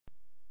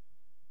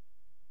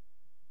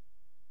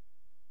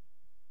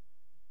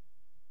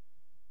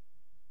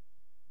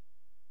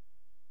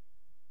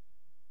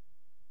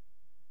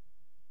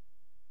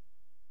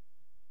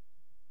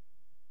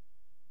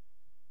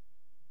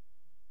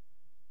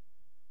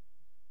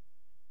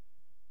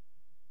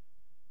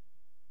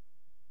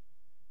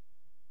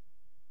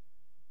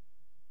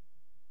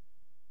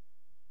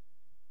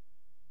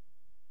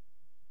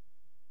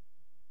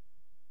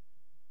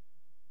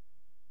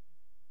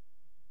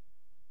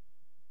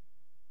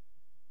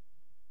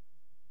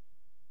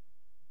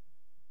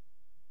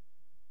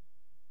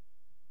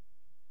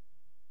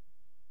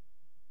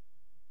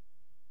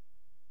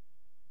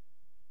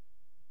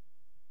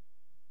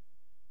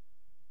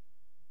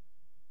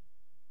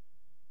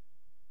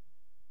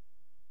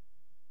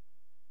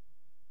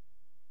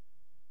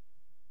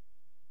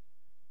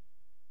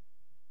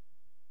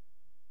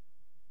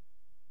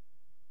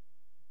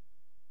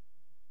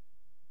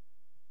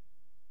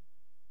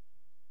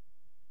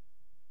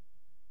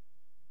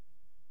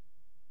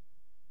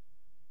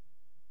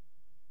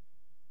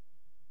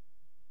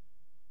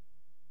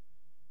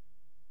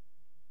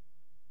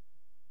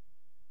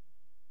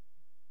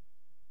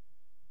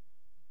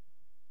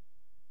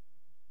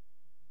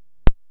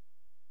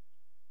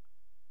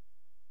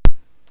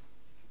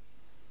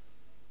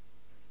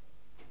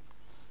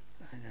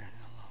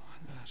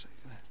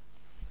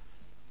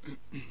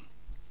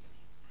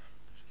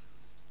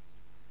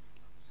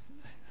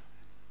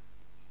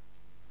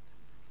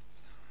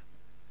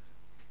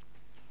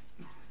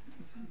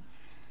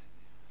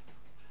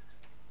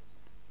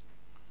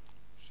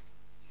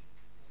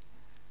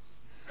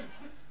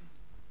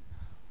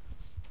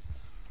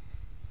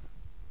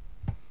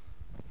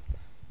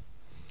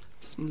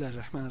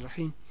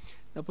Bismillahirrahmanirrahim.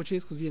 Na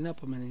početku dvije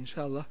napomene,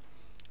 inša Allah,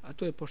 a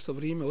to je pošto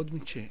vrijeme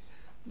odmiče,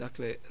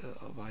 dakle,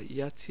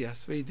 jacija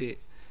sve ide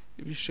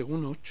više u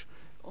noć,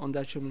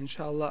 onda ćemo,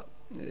 inša Allah,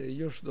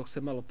 još dok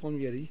se malo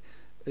pomjeri,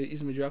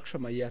 između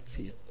akšama i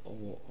jacije,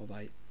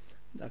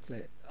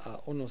 dakle, a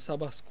ono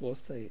sabahsko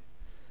ostaje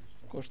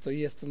ko što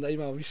jest, onda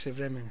ima više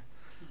vremena,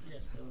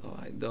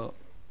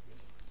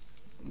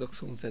 dok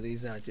sunce ne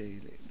izađe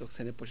ili dok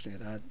se ne počne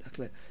raditi.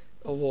 Dakle,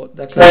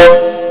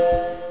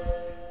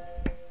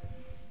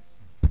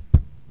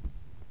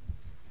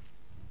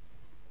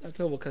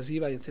 ovo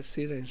kazivanje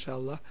tefsira, inša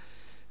Allah,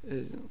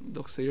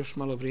 dok se još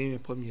malo vrijeme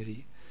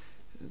pomjeri,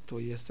 to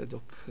jeste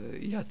dok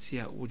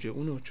jacija uđe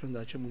u noć,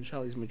 onda ćemo, inša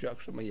Allah, između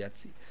akšama i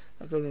jacije.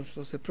 Dakle, ono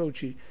što se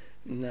prouči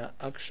na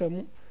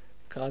akšamu,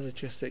 kazat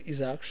će se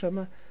iza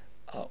akšama,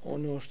 a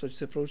ono što će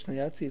se proučiti na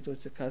jaciji, to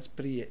će se kazati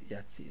prije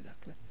jacije,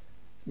 dakle,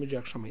 između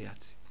akšama i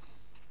jacije.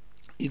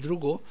 I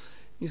drugo,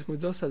 mi smo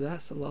do sada,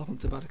 s Allahom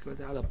te barek ve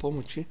ta'ala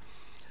pomoći,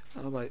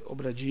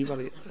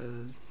 obrađivali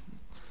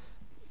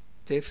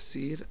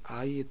tefsir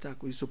ajeta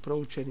koji su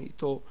proučeni, i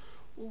to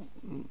u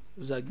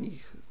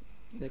zadnjih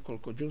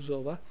nekoliko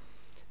džuzova,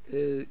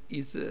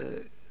 iz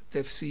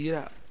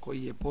tefsira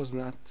koji je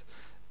poznat,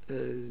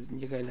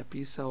 njega je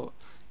napisao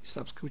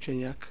islamski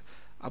učenjak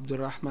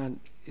Abdurrahman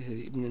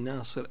ibn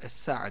Nasir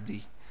es-Sa'di,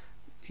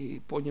 i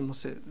po njemu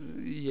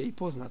je i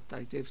poznat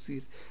taj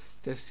tefsir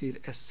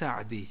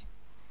es-Sa'di.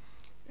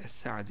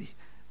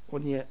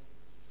 On je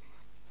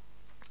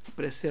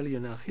preselio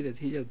na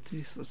ahiret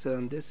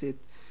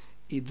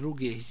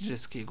 1372.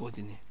 hidžretske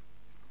godine.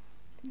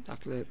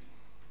 Dakle,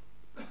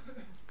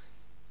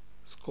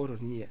 skoro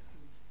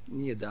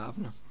nije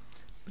davno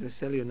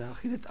preselio na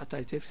ahiret, a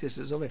taj tefsir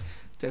se zove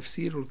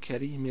Tefsirul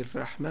Kerimir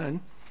Rahman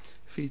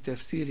fi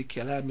tefsiri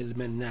Kelamil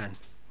Mennan.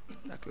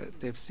 Dakle,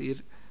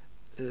 tefsir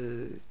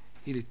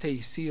ili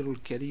Tejsirul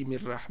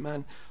Kerimir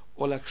Rahman,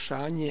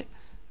 olakšanje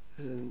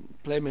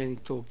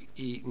plemenitog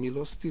i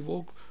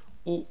milostivog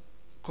u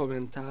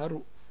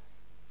komentaru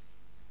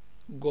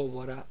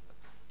govora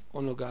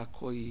onoga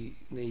koji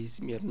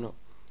neizmjerno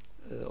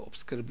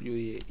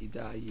opskrbljuje i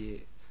daje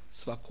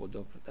svako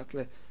dobro.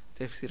 Dakle,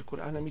 tefsir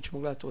Kur'ana, mi ćemo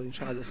gledati ovdje,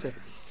 inša Allah, da se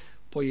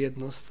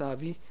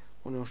pojednostavi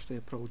ono što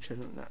je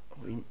proučeno na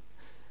ovim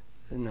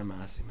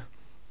namazima.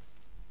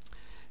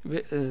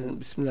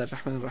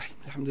 Bismillahirrahmanirrahim.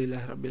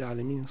 Alhamdulillahi rabbil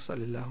alamin.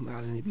 Sallallahu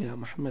ala nabina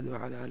Muhammad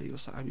wa ala alihi wa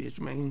sahbihi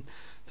ajma'in.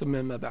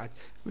 Thumma ma ba'd.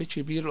 Već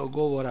je bilo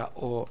govora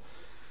o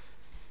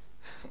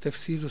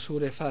tefsiru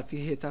sure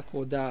Fatihe,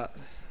 tako da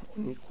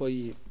oni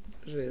koji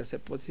žele da se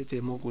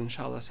podsjete mogu,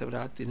 inša Allah, se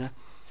vratiti na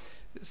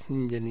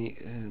snimljeni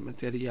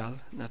materijal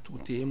na tu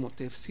temu,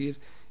 tefsir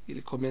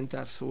ili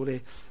komentar sure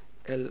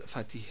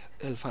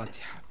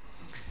El-Fatiha.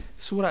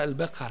 Sura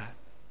El-Beqara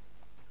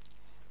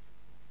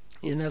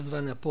je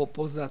nazvana po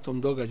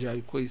poznatom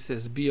događaju koji se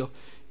zbio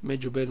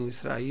među Benu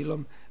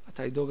Israilom, a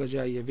taj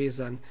događaj je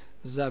vezan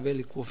za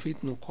veliku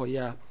fitnu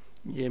koja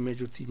je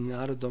među tim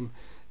narodom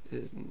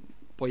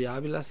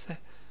pojavila se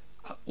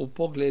u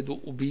pogledu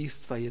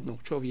ubistva jednog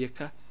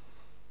čovjeka,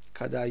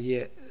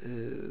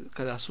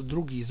 kada su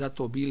drugi za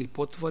to bili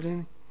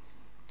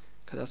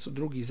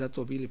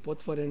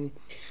potvoreni,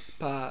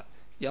 pa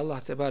je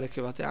Allah te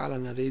bareke ve taala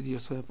naredio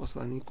svojem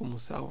poslaniku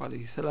Musa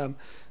alejhi selam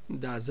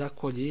da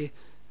zakolje,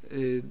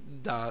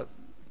 da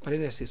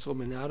prenese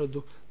svome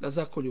narodu da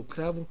zakolju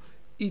kravu,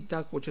 i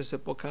tako će se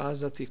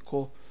pokazati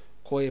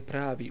ko je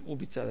pravi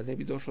ubica, da ne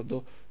bi došlo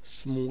do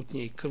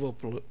smutnje i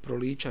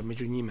krvoprolića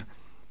među njima.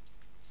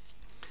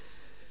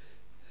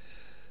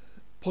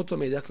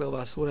 Potom je, dakle,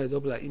 ova sura je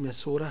dobila ime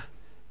sura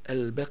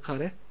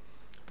El-Beqare,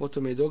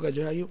 potom je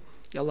događaju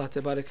i Allah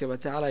te bareke ve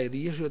taala je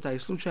riješio taj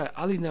slučaj,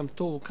 ali nam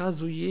to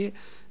ukazuje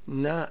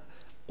na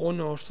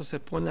ono što se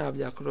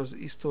ponavlja kroz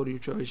istoriju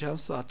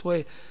čovječanstva, a to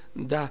je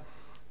da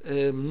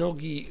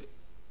mnogi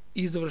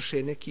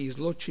izvrše neki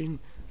zločin,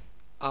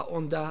 a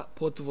onda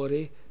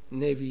potvore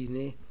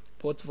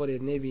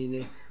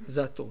nevine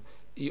za to.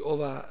 I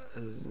ova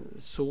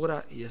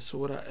sura je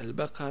sura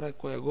El-Beqara,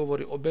 koja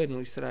govori o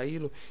Benu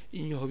Israilu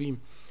i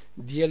njihovim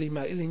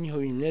dijelima ili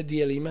njihovim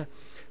nedjelima.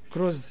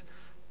 Kroz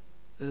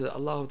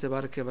Allahu te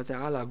bareke ve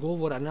taala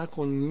govora,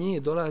 nakon nje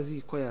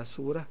dolazi koja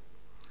sura?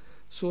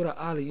 Sura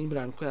Ali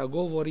Imran, koja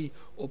govori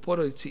o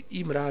porodici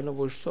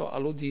Imranovoj, što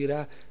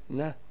aludira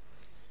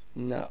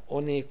na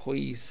one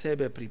koji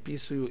sebe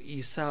pripisuju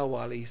Isau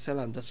alejhi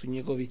selam da su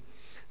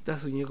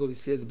njegovi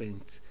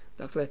sljedbenici.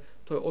 Dakle,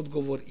 to je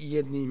odgovor i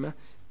jednima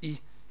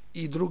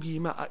i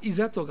drugima, a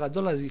iza toga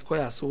dolazi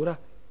koja sura?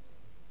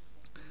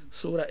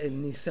 Sura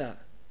En-Nisa.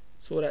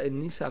 Sura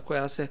En-Nisa,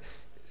 koja se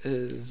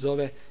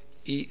zove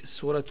i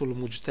suratul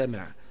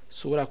Mujtema,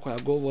 sura koja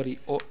govori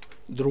o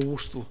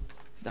društvu,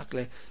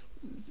 dakle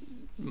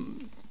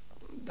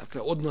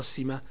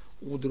odnosima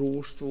u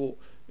društvu,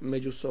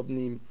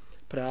 međusobnim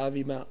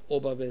pravima,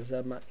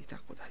 obavezama i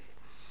tako dalje.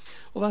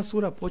 Ova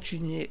sura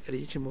počinje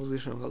riječima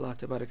uzvišenog Allaha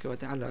te bareke ve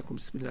taala,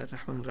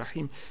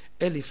 bismillahirrahmanirrahim,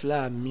 Elif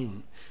Lam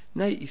Mim.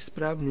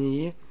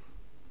 Najispravnije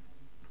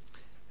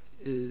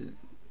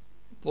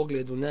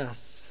pogledu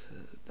nas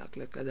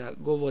dakle, kada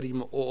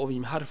govorimo o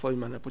ovim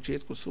harfovima na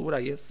početku sura,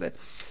 jeste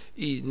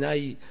i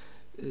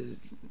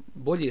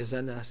najbolje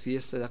za nas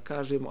jeste da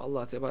kažemo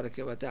Allah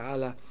tebareke ve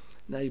taala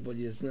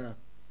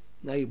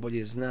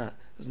najbolje zna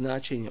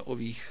značenje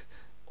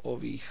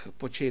ovih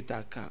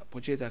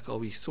početaka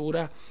ovih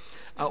sura,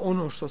 a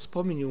ono što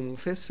spominju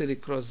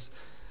mufesiri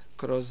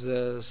kroz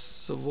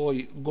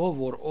svoj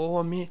govor o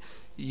ovome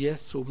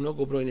jesu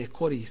mnogobrojne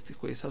koristi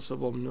koje sa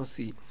sobom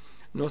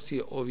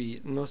nosi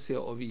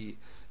ovi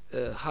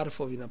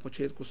harfovi na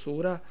početku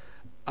sura,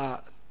 a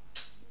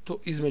to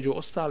između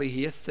ostalih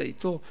jeste i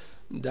to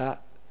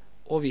da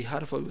ovi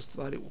harfovi u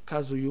stvari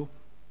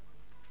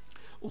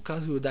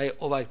ukazuju da je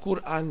ovaj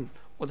Kur'an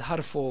od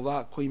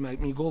harfova kojima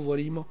mi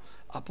govorimo,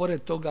 a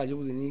pored toga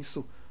ljudi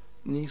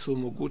nisu u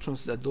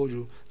mogućnosti da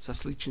dođu sa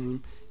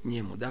sličnim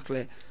njemu.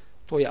 Dakle,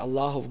 to je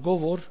Allahov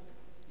govor,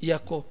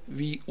 iako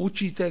vi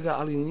učite ga,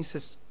 ali niste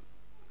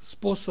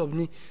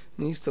sposobni,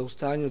 niste u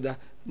stanju da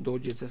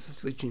dođete sa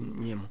sličnim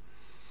njemu.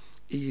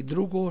 I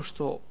drugo,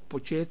 što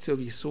početci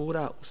ovih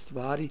sura u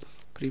stvari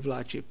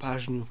privlače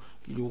pažnju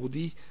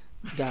ljudi,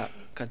 da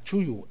kad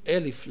čuju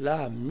elif,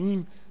 lam,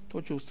 mim,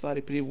 to će u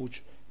stvari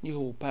privući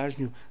njihovu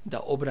pažnju da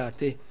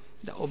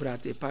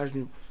obrate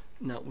pažnju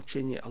na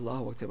učenje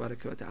Allahovog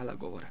tebareke ve taala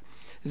govora.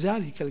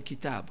 Zalikal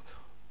kitab,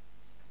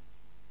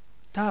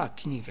 ta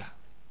knjiga,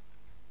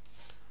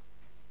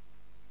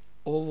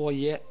 ovo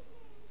je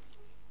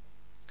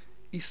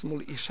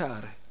ismul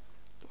išare,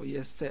 to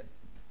jeste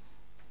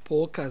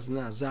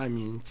pokazna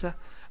zamjenica,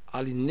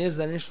 ali ne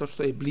za nešto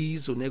što je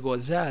blizu, nego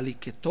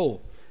zalike to.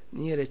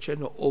 Nije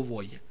rečeno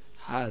ovo je,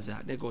 haza,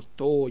 nego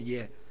to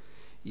je,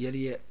 jer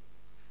je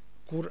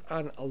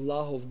Kur'an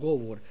Allahov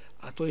govor,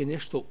 a to je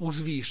nešto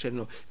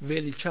uzvišeno,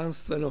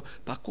 veličanstveno,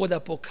 pa ko da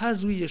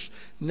pokazuješ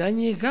na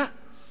njega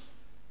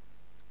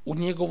u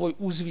njegovoj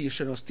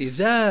uzvišenosti.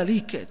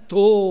 Zalike,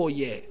 to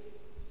je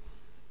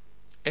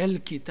el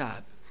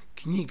kitab,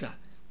 knjiga,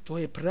 to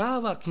je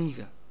prava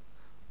knjiga.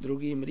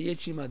 Drugim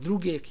riječima,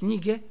 druge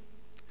knjige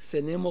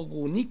se ne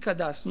mogu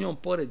nikada s njom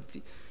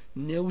porediti,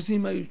 ne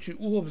uzimajući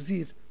u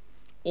obzir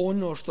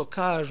ono što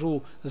kažu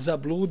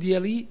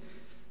zabludjeli,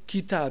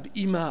 kitab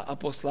ima, a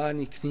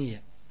poslanik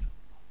nije.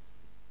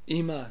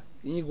 Ima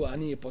knjigu, a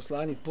nije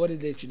poslanik,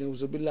 poredeći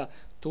neuzubila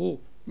tu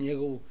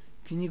njegovu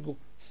knjigu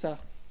sa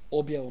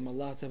objavom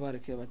Allah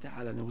tebareke ve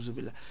taala,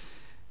 neuzubila.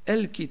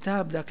 El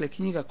kitab, dakle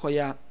knjiga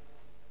koja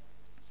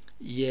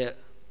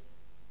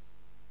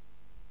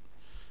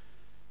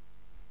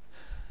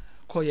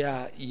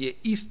je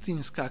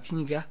istinska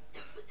knjiga,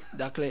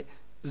 dakle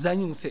za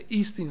nju se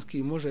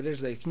istinski može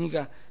reći da je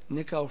knjiga,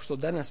 ne kao što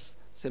danas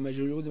se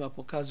među ljudima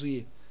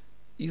pokazuje,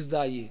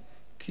 izdaje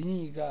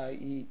knjiga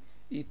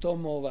i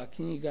tomova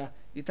knjiga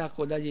i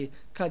tako dalje,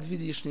 kad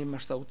vidiš nema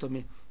šta u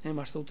tome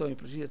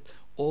pročitati.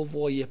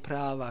 Ovo je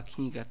prava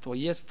knjiga, to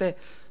jeste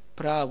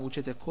pravu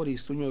ćete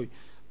korist u njoj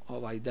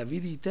da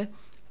vidite,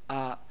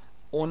 a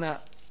ona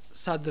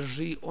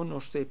sadrži ono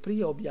što je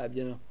prije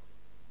objavljeno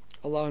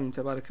Allahom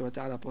tebareke ve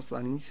taala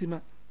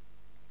poslanicima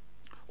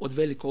od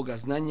velikoga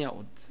znanja,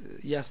 od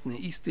jasne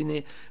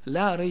istine.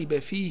 La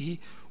rejbe fihi,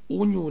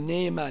 u nju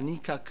nema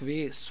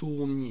nikakve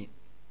sumnje.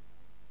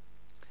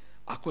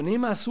 Ako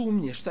nema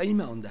sumnje, šta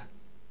ima onda?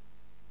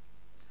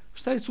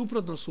 Šta je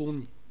suprotno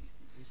sumnji?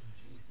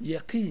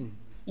 Yakin,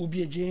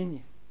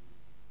 ubjeđenje.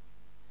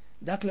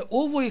 Dakle,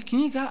 ovo je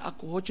knjiga,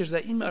 ako hoćeš da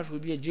imaš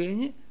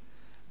ubjeđenje,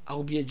 a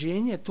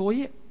ubjeđenje to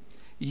je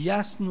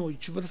jasno i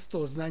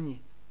čvrsto znanje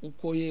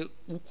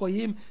u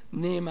kojem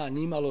nema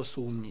ni malo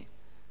sumnje.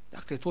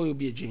 Dakle, to je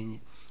ubjeđenje.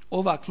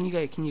 Ova knjiga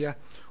je knjiga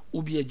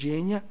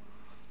ubjeđenja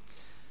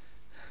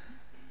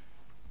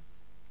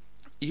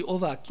i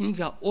ova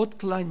knjiga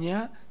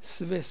otklanja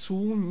sve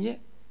sumnje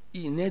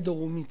i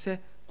nedoumice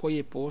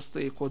koje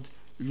postoje kod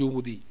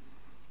ljudi.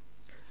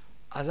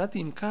 A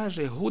zatim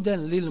kaže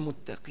hudan lil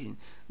muttaqin,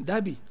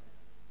 da bi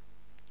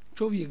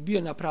čovjek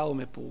bio na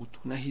pravome putu,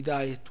 na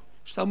hidajetu.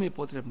 Šta mu je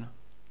potrebno?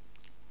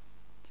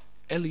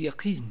 El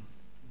yaqin.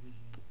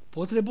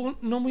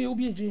 Potrebno mu je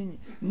ubjeđenje.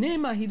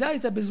 Nema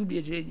hidajeta bez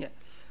ubjeđenja.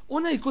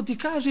 Onaj ko ti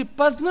kaže,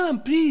 pa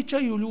znam,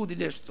 pričaju ljudi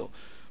nešto,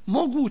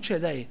 moguće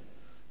da je.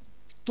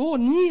 To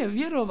nije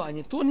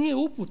vjerovanje, to nije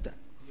uputa.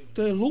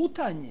 To je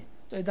lutanje,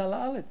 to je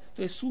dalalet,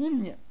 to je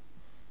sumnja.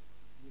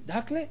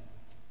 Dakle,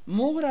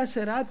 mora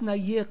se raditi na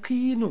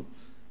jekinu.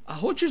 A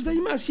hoćeš da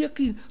imaš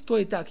jekin, to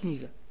je ta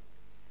knjiga.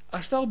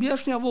 A šta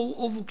objašnjava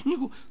ovu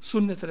knjigu?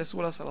 Sunnet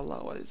Resula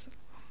sallallahu alejhi ve sellem.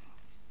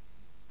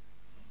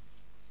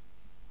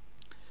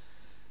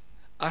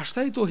 A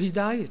šta je to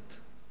hidajet?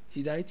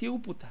 Hidajet je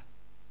uputa.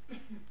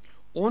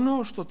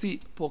 Ono što ti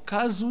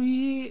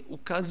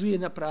ukazuje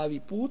na pravi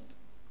put,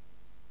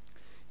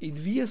 i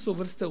dvije su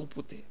vrste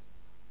upute.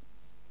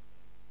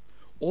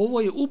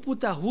 Ovo je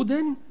uputa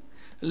huden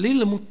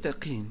lil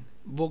muttaqin,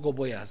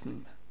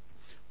 bogobojaznima.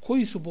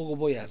 Koji su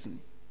bogobojazni?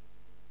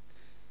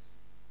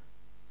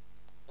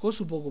 Ko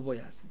su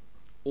bogobojazni?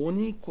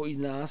 Oni koji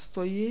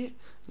nastoje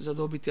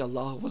zadobiti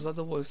Allahovo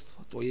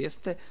zadovoljstvo, to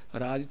jeste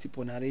raditi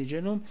po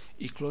naređenom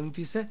i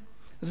kloniti se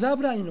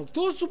zabranjenog.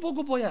 To su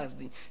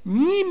bogobojazni.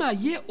 Njima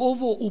je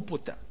ovo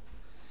uputa.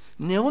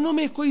 Ne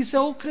onome koji se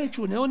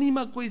okreću, ne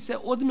onima koji se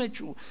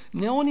odmeću,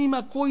 ne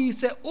onima koji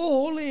se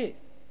ohole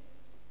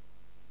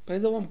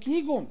pred ovom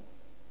knjigom.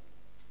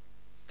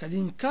 Kad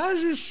im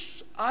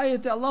kažeš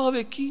ajete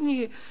Allahove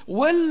knjige,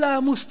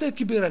 walla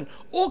mustakbiran,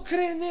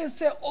 okrene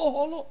se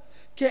oholo,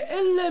 ke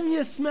ellem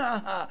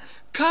yasma'ha,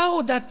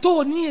 kao da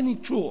to nije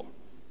ni čuo.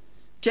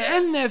 Ke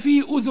enne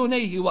fi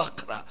uzunejhi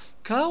waqra,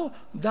 kao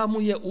da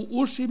mu je u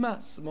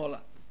ušima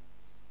smola.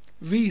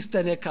 Vi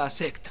ste neka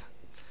sekta.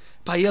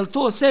 Pa je li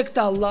to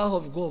sekta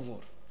Allahov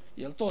govor?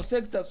 Je li to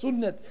sekta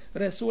sunnet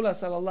Resula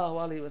sallallahu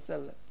alaihi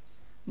wasallam?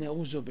 Ne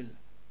uzubillah.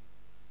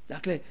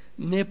 Dakle,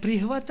 ne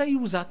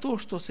prihvataju zato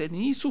što se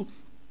nisu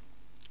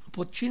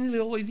podčinili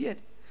ovoj vjeri.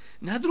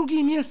 Na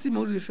drugim mjestima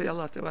uzviše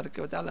Allah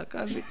tebareke ve taala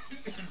kaže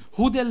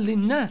hudel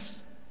linnas,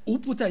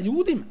 uputa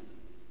ljudima.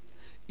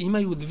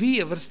 Imaju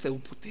dvije vrste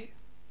upute.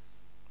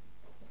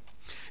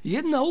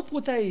 Jedna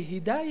uputa je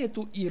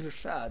hidajetu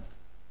iršad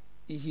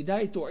i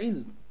hidajetu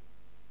ilm.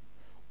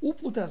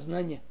 Uputa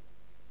znanje.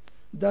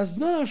 Da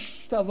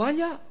znaš šta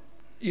valja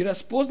i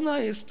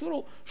raspoznaješ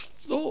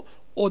što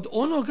od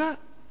onoga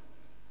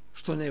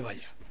što ne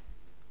valja.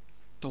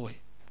 To je.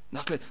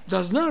 Dakle,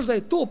 da znaš da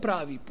je to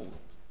pravi put.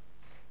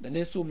 Da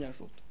ne sumnjaš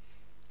u to.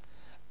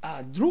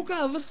 A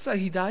druga vrsta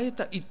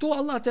hidajeta, i to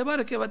Allah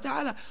tebareke ve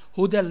taala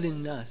hudel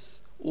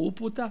linnas,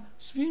 uputa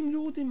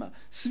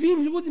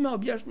svim ljudima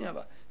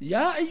objašnjava.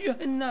 Ja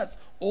ejuhen nas,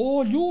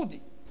 o ljudi,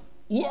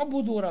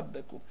 u'budu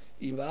rabbekum,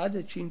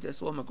 ibade činite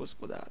svome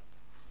gospodaru.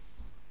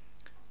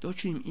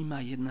 Dočim ima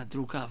jedna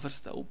druga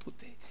vrsta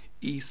upute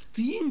i s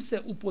tim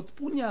se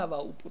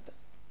upotpunjava uputa.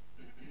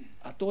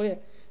 A to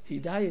je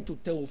hidajetu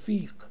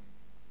teufiq.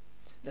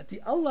 Da ti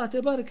Allah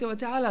tebareke ve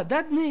taala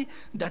dadne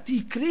da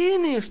ti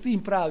kreneš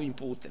tim pravim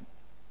putem.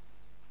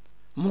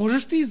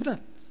 Možeš ti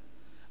znati,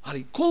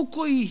 ali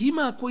koliko ih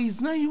ima koji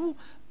znaju,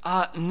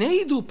 a ne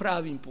idu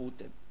pravim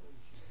putem.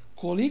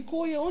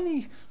 Koliko je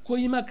onih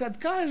kojima kad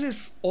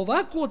kažeš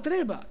ovako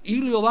treba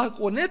ili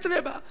ovako ne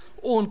treba,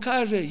 on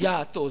kaže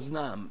ja to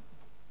znam.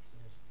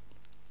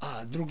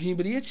 A drugim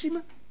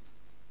riječima,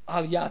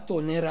 ali ja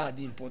to ne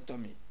radim po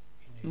tome.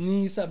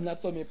 Nisam na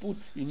tome put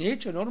i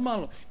neće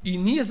normalno i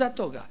nije za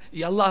toga.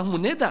 I Allah mu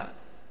ne da.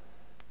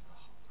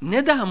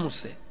 Ne da mu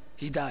se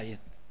hidajet.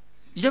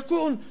 Iako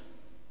je on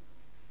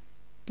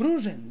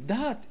pružen,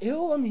 dat,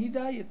 evo vam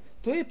hidajet.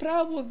 To je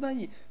pravo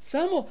znanje.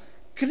 Samo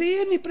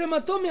kreni prema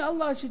tome,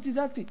 Allah će ti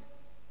dati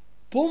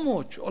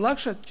pomoć,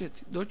 olakšat će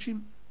ti.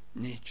 Dočim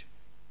neće.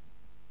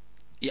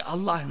 I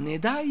Allah ne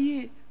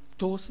daje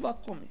to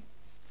svakome.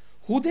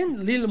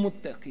 Huden lil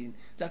muttaqin.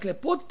 Dakle,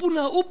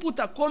 potpuna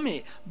uputa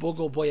kome?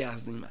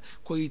 Bogobojaznima.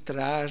 Koji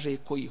traže,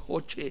 koji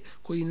hoće,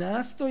 koji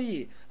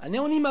nastoje. A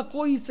ne onima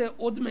koji se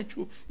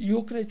odmeću i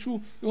okreću.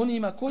 I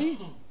onima koji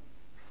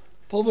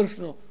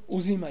površno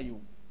uzimaju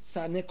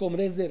sa nekom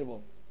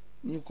rezervom.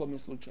 Ni u kom je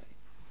slučaju.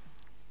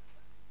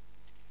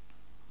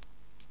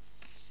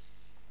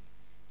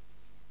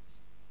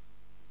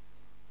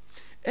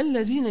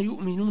 Ellezine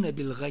yu'minune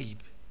bil gajb.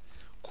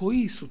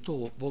 Koji su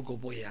to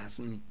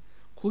bogobojazni?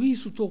 Koji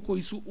su to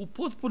koji su u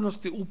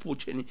potpunosti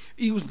upućeni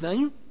i u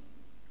znanju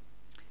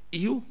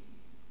i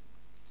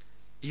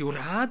u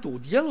radu, u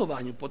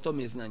djelovanju po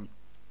tome znanju.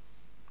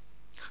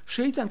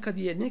 Šejtan kad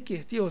je neke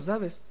htio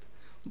zavest,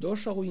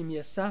 došao im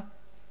je sa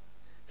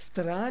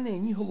strane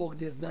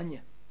njihovog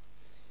neznanja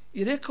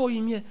i rekao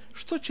im je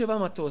što će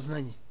vama to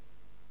znanje?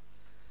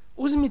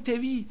 Uzmite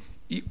vi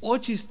i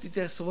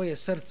očistite svoje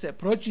srce,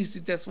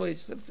 pročistite svoje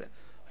srce.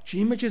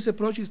 Čime će se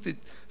pročistiti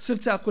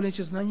srce ako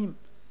neće znanjem?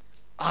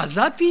 A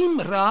zatim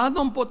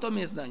radom po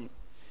tome znanju.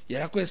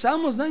 Jer ako je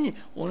samo znanje,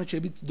 ono će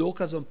biti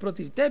dokazom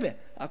protiv tebe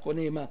ako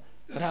nema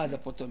rada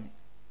po tome.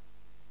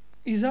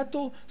 I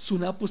zato su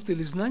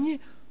napustili znanje,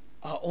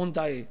 a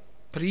onda je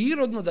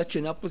prirodno da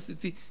će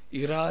napustiti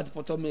i rad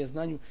po tome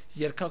znanju,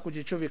 jer kako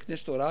će čovjek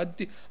nešto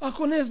raditi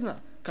ako ne zna?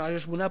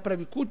 Kažeš mu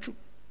napravi kuću,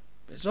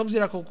 bez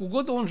obzira koliko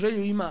god on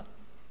želju ima,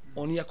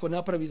 on i ako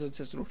napravi to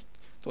će se srušiti.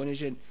 To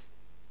neće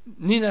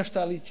ni na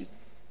šta ličiti.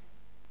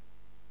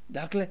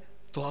 Dakle,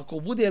 to ako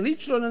bude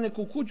lično na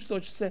neku kuću, to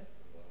će se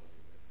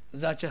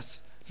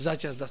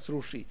začas da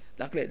sruši.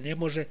 Dakle, ne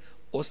može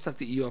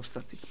ostati i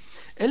opstati.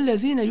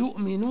 Ellezine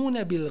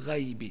yu'minune bil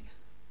gajbi.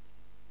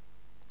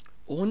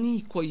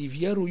 Oni koji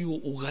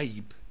vjeruju u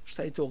gajb.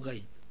 Šta je to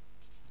gajb?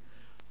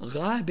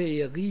 Gajbe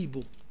je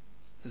gibu.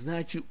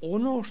 Znači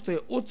ono što je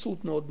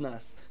odsutno od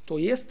nas. To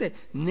jeste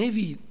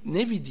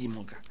ne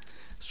vidimo ga.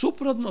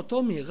 Suprotno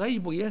tome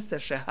gajbu jeste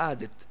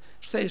šehadet.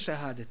 Šta je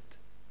šehadet?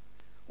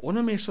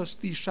 Onome što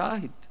ti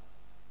šahid,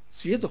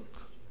 svjedok.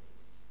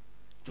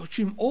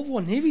 Dočim ovo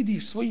ne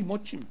vidiš svojim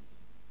očima.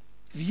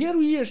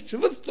 Vjeruješ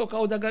čvrsto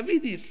kao da ga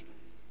vidiš,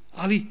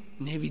 ali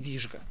ne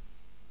vidiš ga.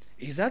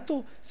 I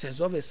zato se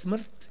zove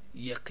smrt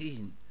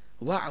jeqin.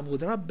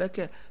 Wa'bud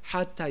rabbeke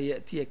hatta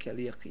ya'tiyaka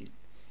al-yaqin.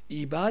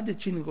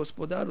 Ibadet čini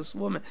gospodaru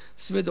svome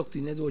sve dok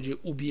ti ne dođe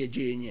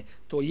ubjeđenje.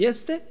 To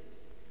jeste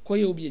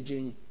koje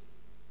ubjeđenje?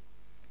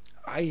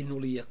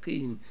 Ainul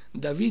yaqin,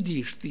 da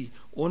vidiš ti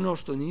ono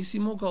što nisi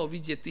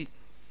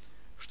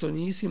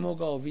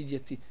mogao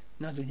vidjeti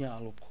na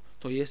dunjaluku.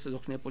 To jeste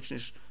dok ne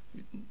počneš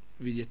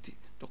vidjeti,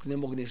 dok ne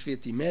mogneš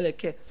vidjeti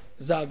meleke,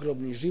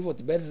 zagrobni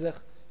život, berzah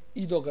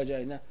i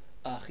događaj na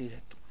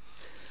ahiretu.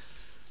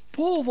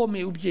 Po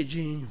ovome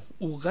ubjeđenju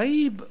u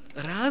gaib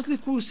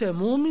razlikuju se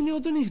mumini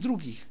od onih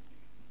drugih.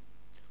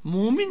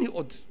 Mumini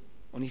od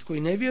onih koji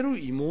ne vjeruju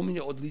i mumini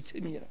od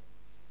licemira.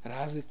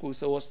 Razlikuju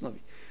se u osnovi.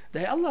 Da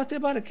je Allah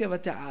tebareke ve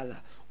ta'ala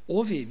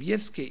ove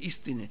vjerske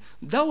istine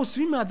dao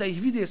svima da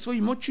ih vide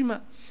svojim očima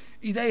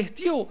i da je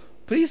htio,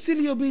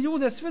 prisilio bi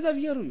ljude sve da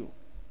vjeruju.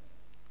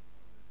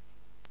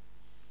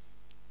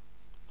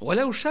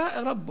 وَلَوْ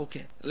شَاءَ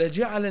رَبُّكَ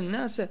لَجَعَلَ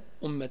النَّاسَ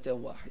أُمَّةً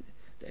وَاحِدَةً.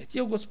 Da je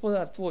htio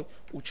gospodar tvoj,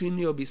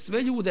 učinio bi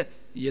sve ljude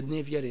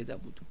jedne vjere da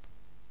budu.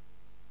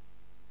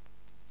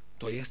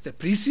 To jeste,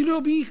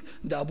 prisilio bi ih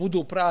da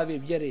budu prave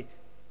vjere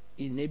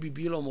i ne bi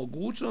bilo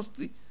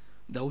mogućnosti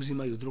da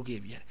uzimaju druge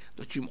vjere.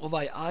 Dočim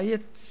ovaj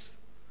ajet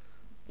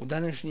u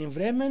današnjem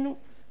vremenu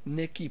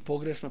neki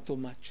pogrešno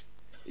tumače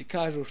i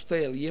kažu što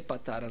je lijepa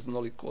ta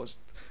raznolikost,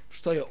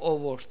 što je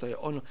ovo, što je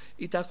ono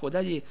i tako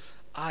dalje.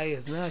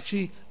 Ajet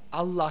znači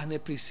Allah ne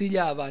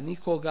prisiljava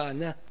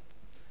nikoga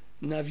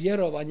na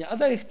vjerovanje, a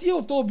da je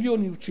htio, to bi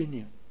on i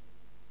učinio.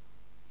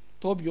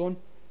 To bi on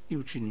i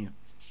učinio.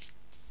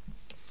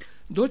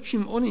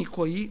 Dočim oni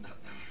koji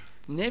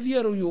ne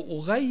vjeruju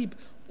u gaib,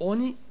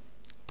 oni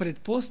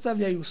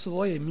pretpostavljaju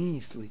svoje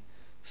misli,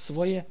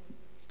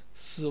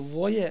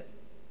 svoje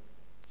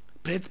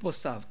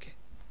pretpostavke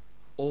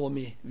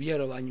ovome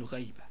vjerovanju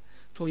gaiba.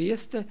 To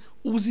jeste,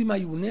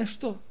 uzimaju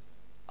nešto,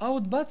 a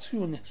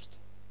odbacuju nešto.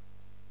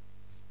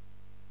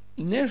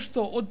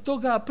 Nešto od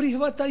toga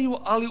prihvataju,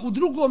 ali u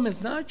drugome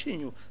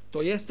značenju,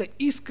 to jeste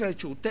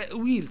iskreću,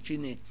 te'wil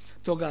čine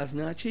toga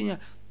značenja,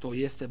 to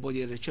jeste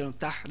bolje rečeno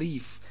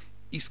tahrif,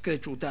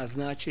 iskreću ta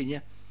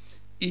značenja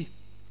i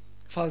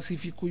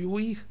falsifikuju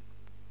ih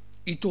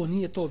i to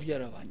nije to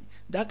vjerovanje.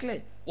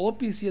 Dakle,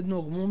 opis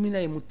jednog mumina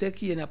i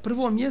mutekije na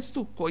prvom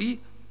mjestu koji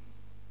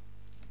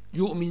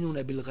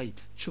yu'minuna bil gaib,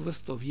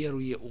 čvrsto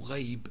vjeruje u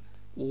gaib,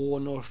 u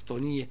ono što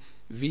nije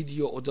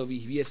vidio od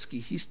ovih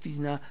vjerskih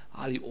istina,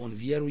 ali on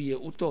vjeruje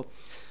u to.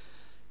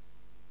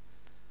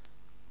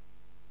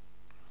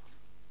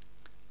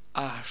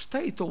 A šta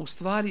je to u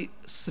stvari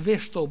sve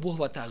što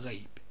obuhvata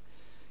gaib?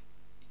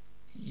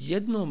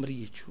 Jednom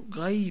riječu,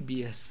 gaib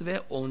je sve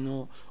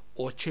ono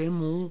o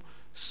čemu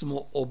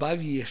smo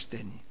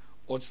obaviješteni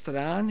od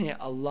strane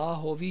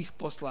Allahovih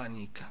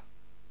poslanika.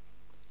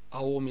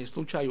 A u ovom je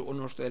slučaju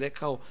ono što je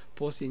rekao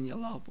posljednji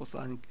Allahov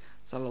poslanik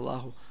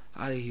sallallahu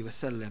alejhi ve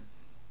sellem.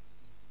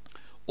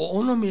 O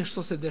onome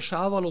što se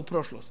dešavalo u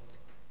prošlosti.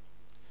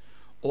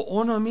 O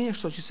onome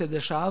što će se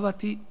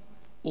dešavati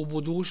u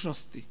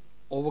budućnosti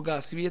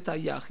ovoga svijeta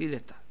i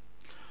ahireta.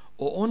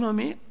 O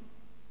onome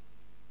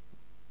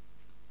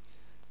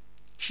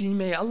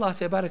čime je Allah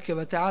tebareke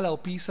ve ta'ala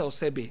opisao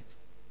sebe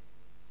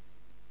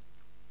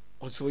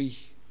od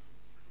svojih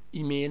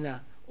imena,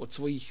 od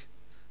svojih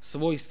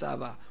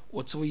svojstava,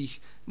 od svojih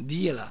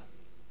dijela.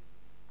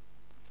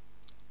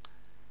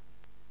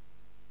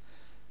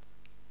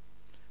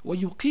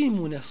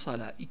 وَيُقِيمُونَ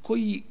الصَّلَاةَ i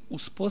koji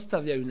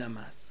uspostavljaju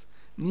namaz.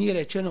 Nije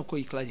rečeno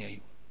koji klanjaju,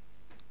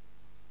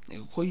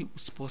 nego koji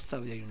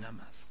uspostavljaju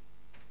namaz.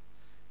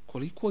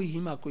 Koliko ih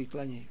ima koji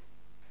klanjaju?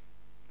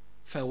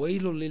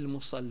 فَوَيْلُ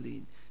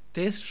لِلْمُصَلِّينَ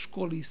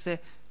teško li se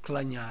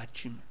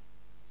klanjačima?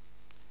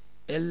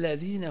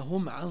 الَّذِينَ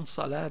هُمْ عَنْ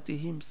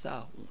صَلَاتِهِمْ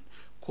سَاهُونَ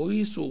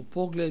koji su u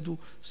pogledu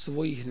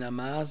svojih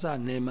namaza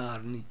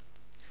nemarni.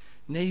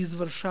 Ne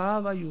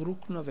izvršavaju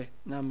ruknove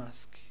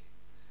namaske.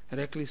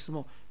 Rekli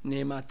smo,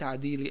 nema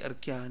ta'dili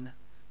arkana,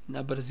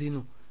 na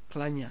brzinu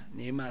klanja,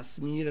 nema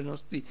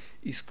smirenosti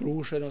i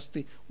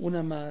skrušenosti u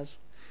namazu.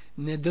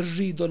 Ne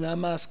drži do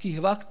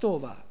namaskih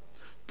vaktova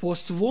po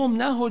svom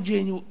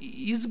nahođenju i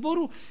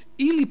izboru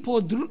ili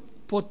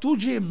po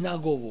tuđem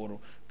nagovoru.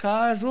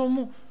 Kažu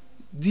mu,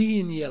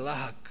 din je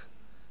lahak,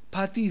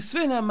 pa ti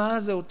sve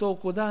namaze u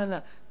toku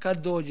dana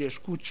kad dođeš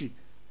kući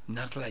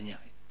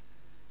naklanjaj.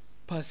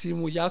 Pa si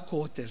mu jako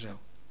otežao.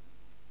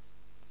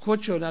 Ko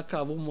će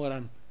onakav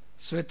umoran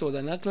sve to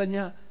da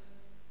naklanja,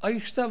 a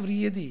ih šta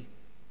vrijedi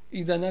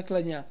i da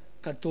naklanja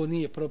kad to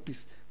nije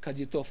propis, kad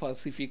je to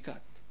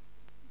falsifikat?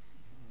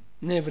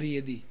 Ne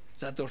vrijedi,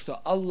 zato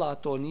što Allah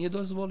to nije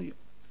dozvolio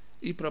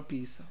i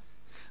propisao.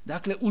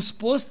 Dakle,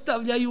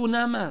 uspostavljaju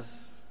namaz,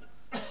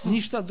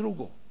 ništa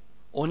drugo,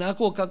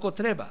 onako kako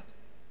treba.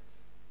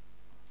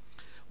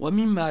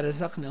 وَمِمَّا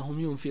رَزَقْنَهُمْ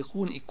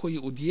يُنْفِقُونَ i koji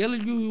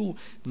udjeljuju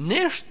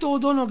nešto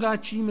od onoga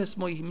čime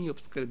smo ih mi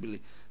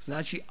obskrbili.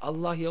 Znači,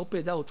 Allah je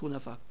opet dao tu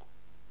nafaku.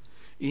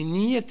 I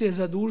nije te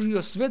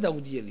zadužio sve da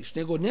udjeliš,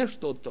 nego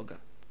nešto od toga.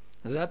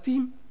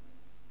 Zatim,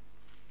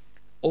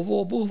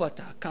 ovo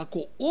obuhvata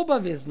kako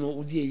obavezno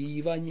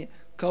udjeljivanje,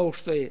 kao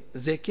što je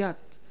zekijat,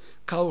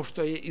 kao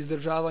što je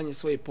izdržavanje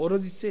svoje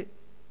porodice,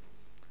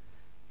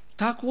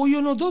 tako i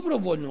ono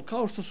dobrovoljno,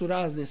 kao što su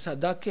razne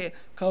sadake,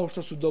 kao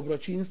što su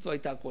dobročinstva i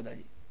tako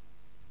dalje.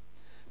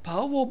 Pa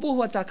ovo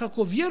obuhvata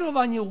kako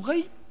vjerovanje u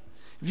gajb,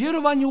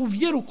 vjerovanje u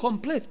vjeru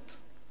komplet,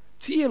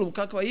 cijelu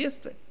kakva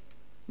jeste,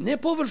 ne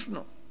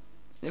površno,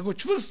 nego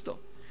čvrsto,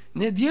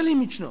 ne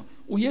djelimično.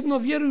 U jedno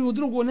vjeruju, u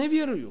drugo ne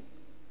vjeruju.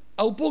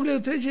 A u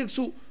pogledu trećeg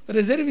su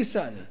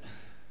rezervisani.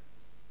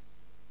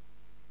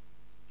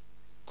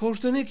 Kao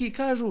što neki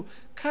kažu,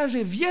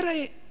 kaže vjera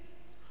je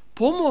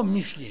po mom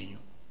mišljenju.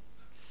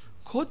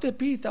 Ko te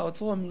pita o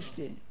tvojom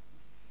mišljenju?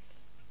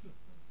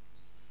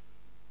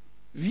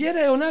 Vjera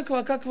je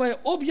onakva kakva je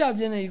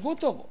objavljena i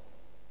gotovo.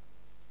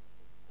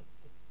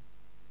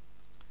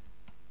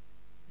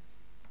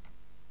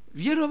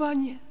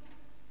 Vjerovanje,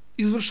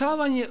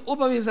 izvršavanje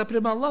obaveza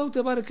prema Allahu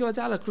te bareke ve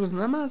taala kroz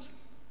namaz,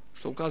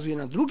 što ukazuje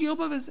na druge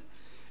obaveze,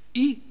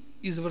 i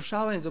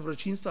izvršavanje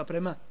dobročinstva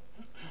prema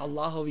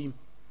Allahovim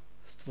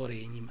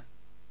stvorenjima.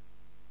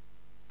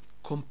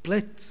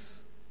 Komplet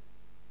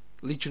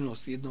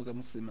ličnost jednog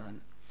muslimana.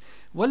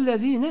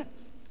 Walladine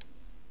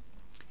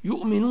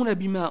yu'minuna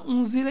bima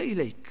unzila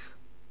ilayk.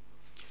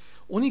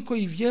 Oni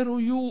koji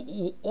vjeruju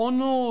u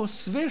ono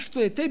sve što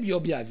je tebi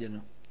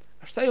objavljeno.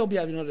 A šta je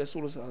objavljeno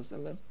Resulu sallallahu alejhi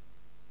ve sellem?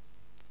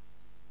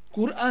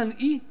 Kur'an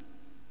i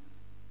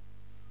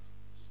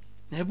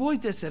ne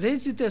bojte se,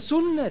 recite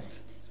sunnet.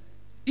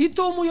 I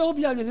to mu je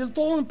objavljeno, jer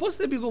to on po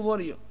sebi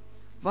govorio.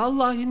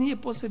 Wallahi nije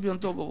po sebi on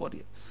to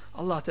govorio.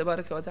 Allah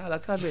tebareke ve taala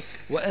kaže: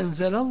 "Wa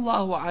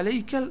anzalallahu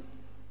alejka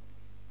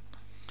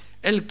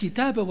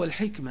al-kitaba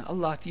wal-hikma."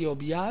 Allah ti je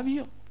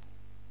objavio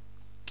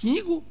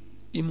knjigu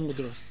i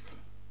mudrost.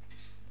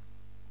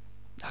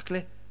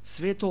 Dakle,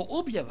 sve to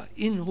objava.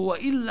 In huwa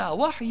illa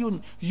wahyun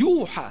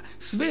yuha.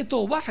 Sve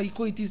to vahij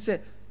koji ti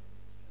se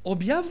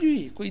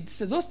objavljuje, koji ti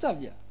se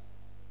dostavlja.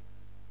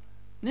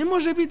 Ne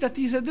može biti da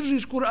ti se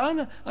držiš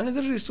Kur'ana, a ne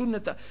držiš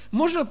sunneta.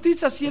 Može li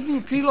ptica s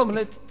jednim krilom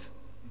letiti?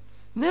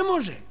 Ne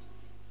može.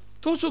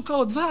 To su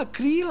kao dva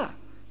krila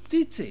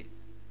ptice.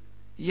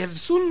 Jer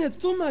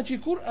sunnet tumači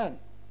Kur'an.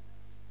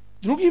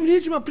 Drugim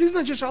riječima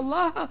priznaćeš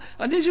Allaha,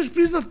 a nećeš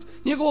priznat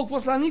njegovog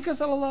poslanika,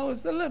 sallallahu alejhi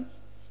ve sellem.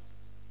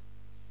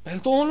 Pa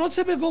je to on od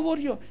sebe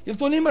govorio? Jel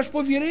to nemaš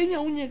povjerenja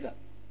u njega?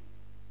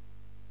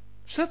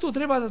 Šta to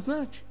treba da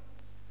znači?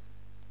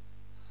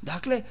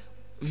 Dakle,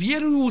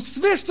 vjeruju u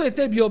sve što je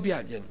tebi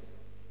objavljeno.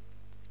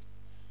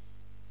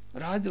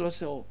 Radilo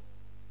se o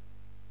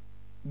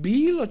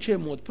bilo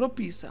čemu od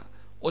propisa,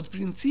 od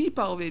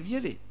principa ove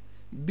vjere,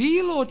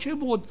 bilo o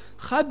čemu od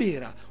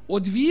habera,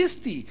 od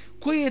vijesti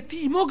koje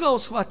ti mogao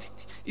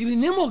shvatiti ili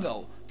ne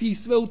mogao, ti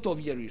sve u to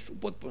vjeruješ u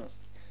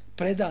potpunosti.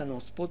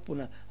 Predanost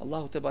potpuna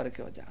Allahu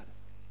tebareke ve taala.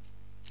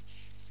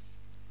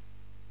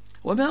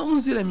 وَمَا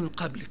أُنْزِلَ مِنْ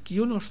قَبْلِكِ.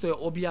 I ono što je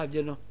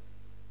objavljeno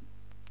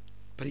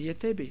prije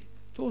tebe.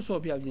 To su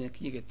objavljene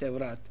knjige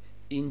Tevrat,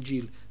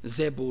 Inđil,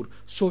 Zebur,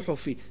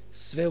 Suhufi,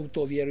 sve u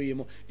to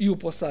vjerujemo. I u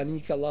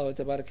poslanika Allahu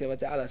tebareke ve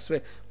taala, sve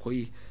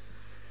koji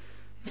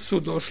su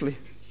došli.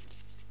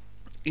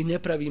 I ne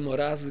pravimo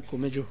razliku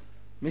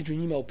među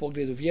njima u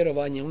pogledu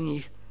vjerovanja u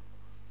njih.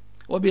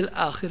 Obil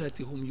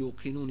ahireti hum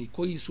yuqinuni,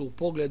 koji su u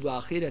pogledu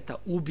ahireta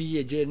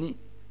ubijeđeni.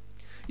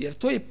 Jer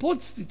to je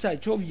podsticaj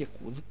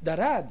čovjeku da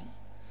radi.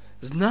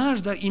 Znaš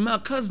da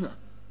ima kazna.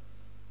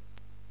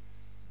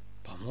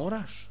 Pa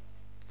moraš.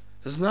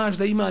 Znaš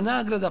da ima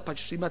nagrada, pa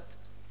ćeš imati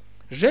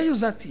želju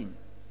za tim.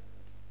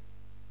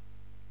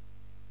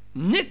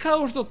 Ne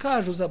kao što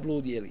kažu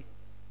zabludjeli.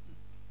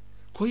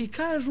 Koji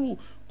kažu,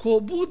 ko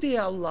bude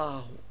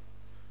Allahu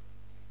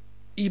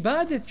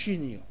ibadet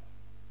činio,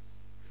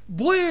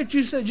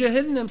 bojeći se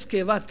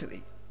džehennemske vatre,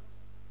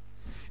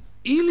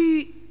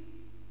 ili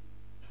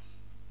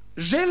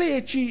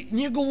želeći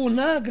njegovu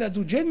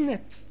nagradu,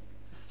 džennet,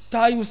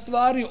 taj u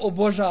stvari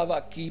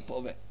obožava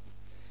kipove.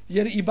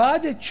 Jer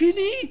ibadet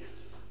čini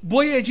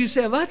bojeći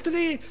se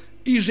vatre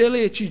i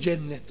želeći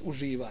džennet,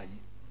 uživanje.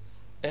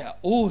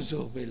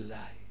 Uzu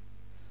billahi.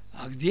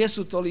 A gdje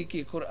su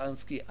toliki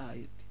kuranski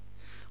ajeti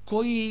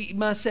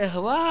kojima se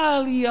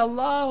hvali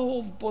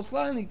Allahov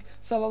poslanik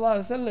sallallahu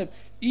alejhi ve sellem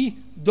i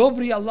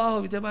dobri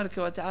Allahovi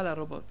tebareke ve taala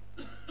robovi?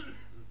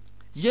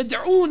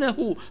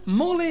 Jed'unehu,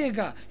 mole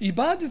ga,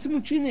 ibadet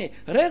mu čine,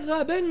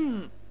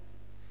 regaben,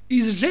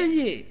 iz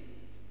želje,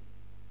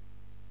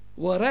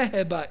 wa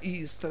reheba,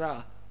 i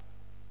strah.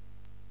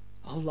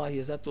 Allah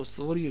je zato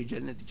stvorio i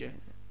džennet i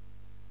džennet.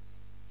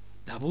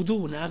 Da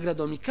budu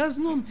nagradom i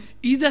kaznom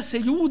i da se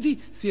ljudi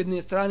s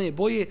jedne strane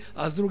boje,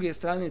 a s druge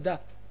strane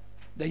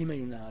da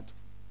imaju nadu.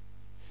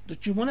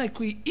 Doći onaj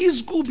koji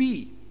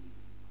izgubi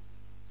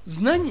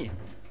znanje,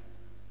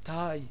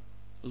 taj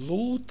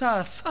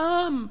luta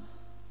sam,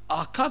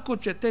 a kako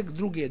će tek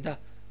druge da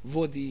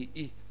vodi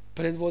i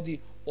predvodi,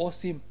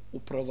 osim u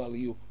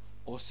provaliju,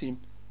 osim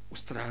u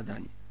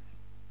stradanju.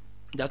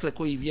 Dakle,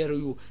 koji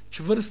vjeruju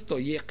čvrsto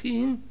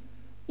jeqin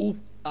u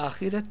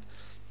ahiret,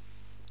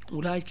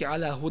 ulajke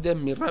ala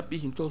hudem min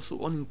rabbihim, to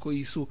su oni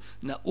koji su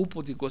na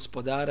uputi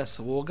gospodara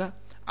svoga,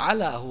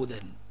 ala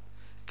huden,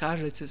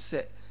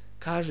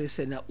 kaže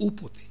se na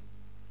uputi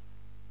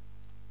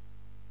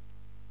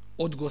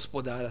od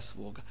gospodara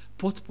svoga,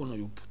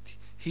 potpunoj uputi,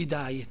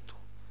 hidajetu,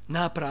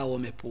 na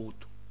pravome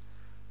putu.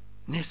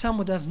 Ne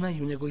samo da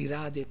znaju, nego i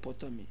rade po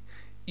tome.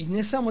 I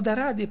ne samo da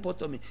rade po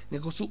tome,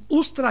 nego su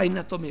ustrajni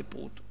na tome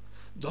putu.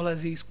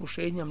 Dolazi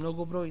iskušenja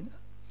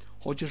mnogobrojna.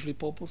 Hoćeš li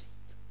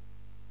popustiti?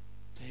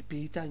 To je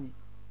pitanje.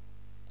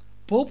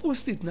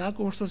 popustiti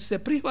nakon što si se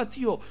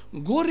prihvatio,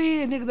 gore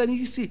je nek da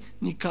nisi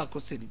nikako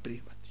se ni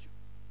prihvatio.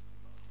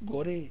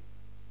 Gore je.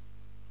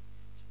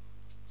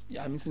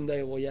 Ja mislim da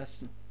je ovo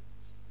jasno.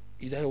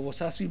 I da je ovo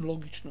sasvim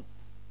logično.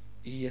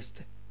 I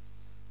jeste.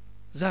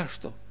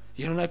 Zašto?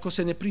 Jer onaj ko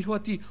se ne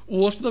prihvati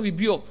u osnovi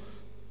bio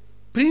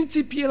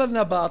principijelan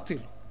na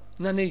batilu,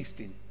 na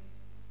neistini.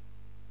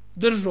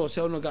 Držao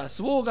se onoga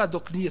svoga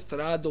dok nije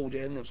stradao u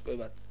džehennemskoj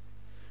vatri.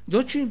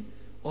 Dočim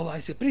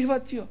ovaj se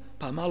prihvatio,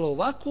 pa malo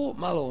ovako,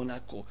 malo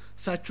onako.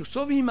 Sad ću s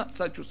ovima,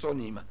 sad ću s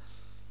onima.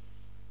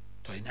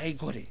 To je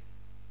najgore.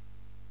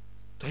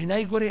 To je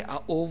najgore, a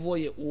ovo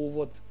je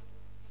uvod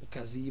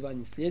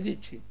ukazivanje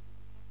sljedeće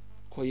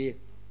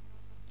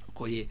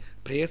koje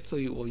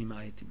predstoji u ovim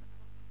ajetima.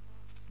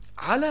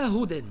 Ala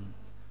huden,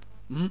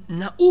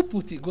 na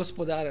uputi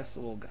gospodara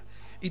svoga.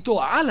 I to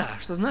ala,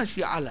 što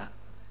znači ala?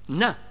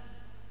 Na.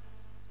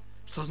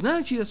 Što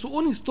znači da su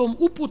oni s tom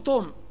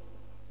uputom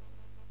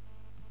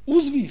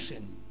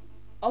uzvišeni.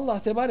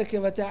 Allah tebareke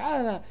ve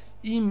ta'ala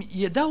im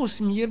je dao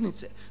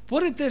smjernice,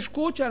 pored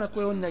teškoća na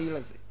koje oni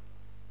nailaze.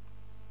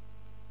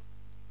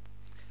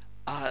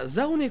 A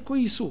za one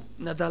koji su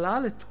na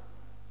dalaletu,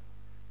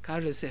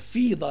 kaže se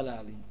fi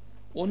dalalin,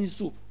 oni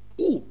su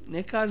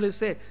ne kaže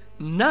se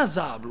na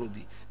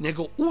zabludi,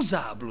 nego u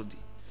zabludi.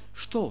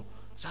 Što?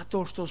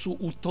 Zato što su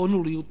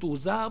utonuli u tu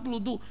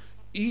zabludu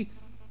i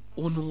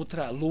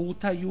unutra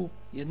lutaju,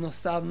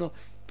 jednostavno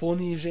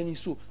poniženi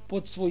su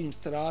pod svojim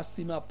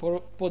strastima,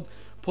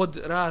 pod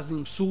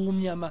raznim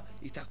sumnjama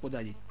i tako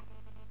dalje.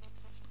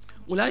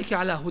 Ulajke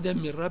ala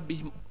hudem mir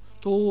rabbihim,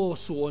 to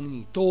su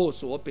oni, to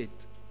su opet,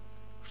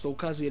 što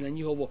ukazuje na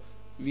njihovo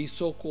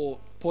visoko,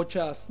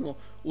 počasno,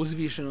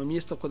 uzvišeno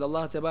mjesto kod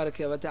Allaha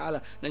tebareke ve ta'ala,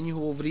 na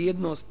njihovu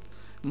vrijednost,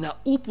 na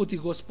uputi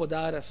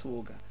gospodara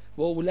svoga.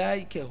 Wa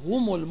ulajke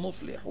humul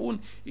muflihun,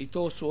 i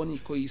to su oni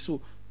koji su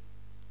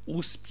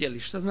uspjeli.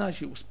 Šta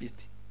znači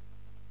uspjeti?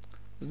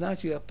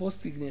 Znači da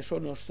postigneš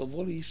ono što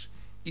voliš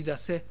i da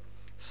se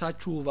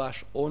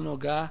sačuvaš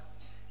onoga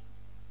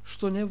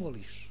što ne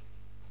voliš.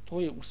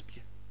 To je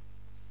uspjeh.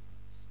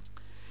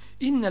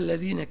 Innal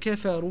ladine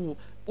kefaru,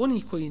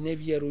 oni koji ne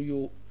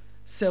vjeruju,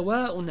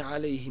 sevaun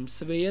alejhim,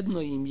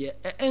 svejedno im je,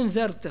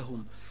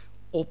 enzertehum,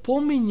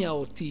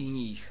 opominjao ti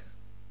njih,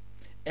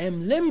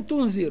 em lem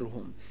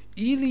tunzirhum,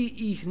 ili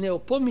ih ne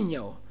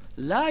opominjao,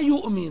 la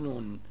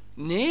yu'minun,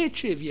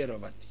 neće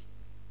vjerovati.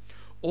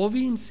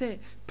 Ovim se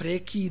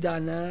prekida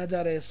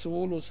nada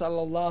Resulu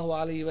sallallahu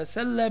alaihi ve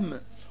sellem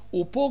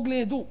u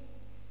pogledu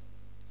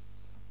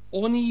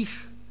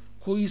onih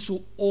koji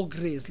su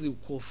ogrezli u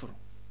kufru,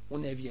 u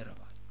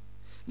nevjerovanju.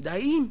 Da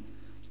im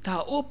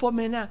ta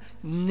opomena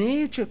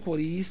neće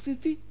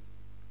koristiti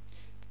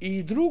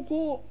i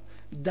drugo,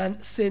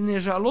 da se ne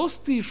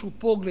žalostiš u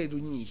pogledu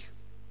njih.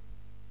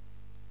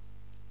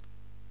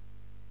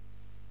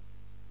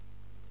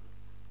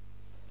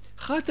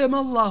 Hatem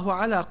Allahu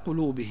ala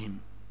kulubihim.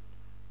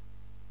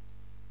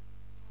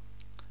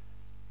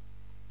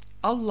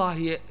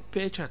 Allah je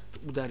pečat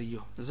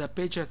udario,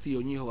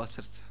 zapečatio njihova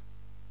srca.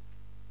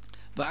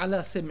 Va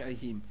ala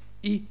sem'ihim,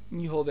 i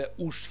njihove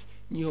uši,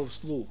 njihov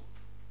sluh.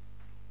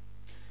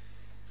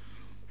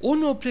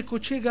 Ono preko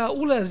čega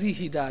ulazi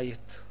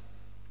hidajet,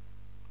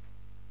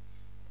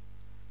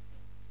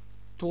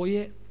 to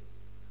je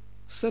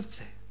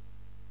srce.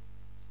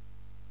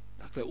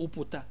 Dakle,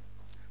 uputa,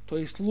 to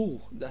je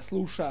sluh, da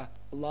sluša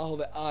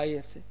Allahove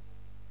ajete,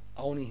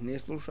 a on ih ne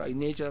sluša i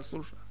neće da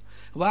sluša.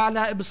 Va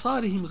ala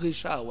ebsarihim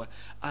ghišava,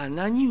 a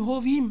na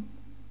njihovim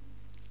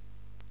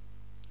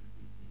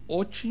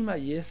očima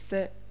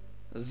jeste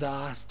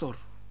zastor.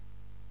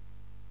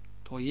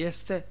 To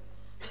jeste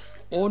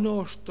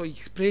ono što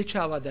ih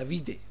sprečava da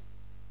vide.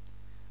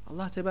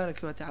 Allah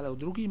tebareke ve ta'ala u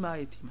drugim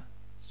ajetima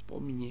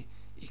spominje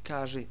i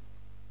kaže: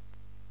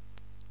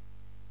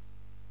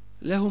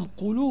 Lehum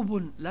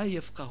kulubun la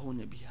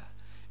yefqahun biha,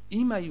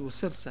 imaju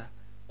srca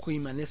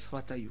kojima ne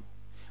shvataju.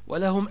 Wa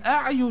lahum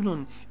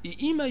a'yunun, i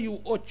imaju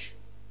oči,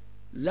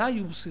 la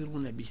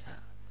yubsirun biha,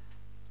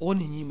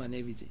 oni njima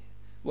ne vide.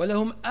 Wa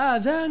lahum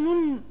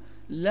adhanun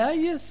la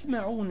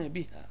yasma'un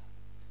biha,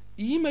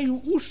 i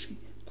imaju uši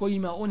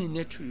kojima oni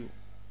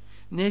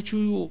ne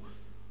čuju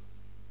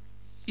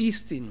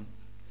istinu.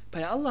 Pa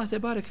je Allah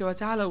tebareke ve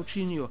ta'ala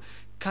učinio,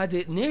 kad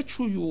ne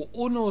čuju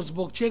ono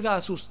zbog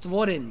čega su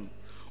stvoreni,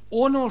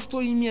 ono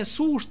što im je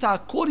sušta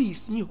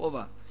korist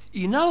njihova,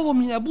 i na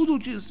ovom i na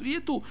budućem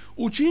svijetu,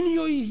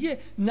 učinio ih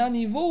je na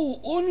nivou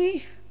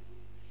onih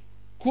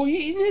koji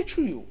i ne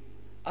čuju.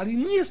 Ali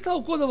nije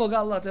stao kod ovoga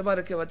Allah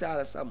tebareke ve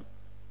ta'ala samo.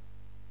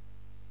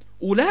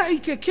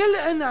 Ulaike kel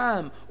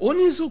en'am,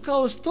 oni su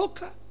kao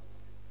stoka.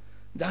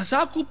 Da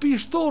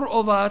zakupiš tor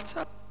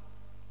ovaca,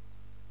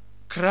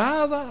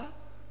 krava,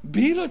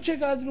 bilo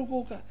čega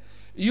drugoga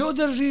i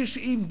održiš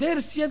im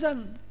ders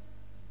jedan,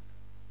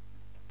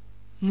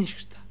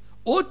 ništa.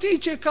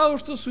 Otiće kao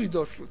što su i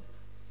došli.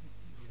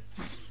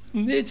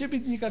 Neće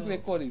biti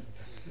nikakve koristi.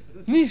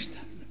 Ništa.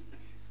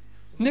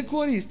 Ne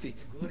koristi.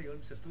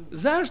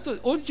 Zašto?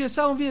 On će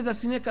samo vidjeti da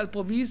si nekad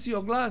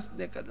povisio glas,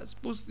 nekada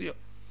spustio,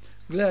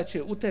 gledat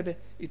će u tebe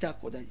i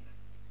tako dalje.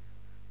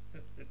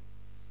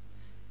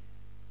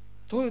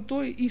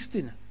 To je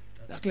istina.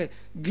 Dakle,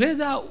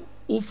 gleda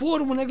u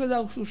formu, ne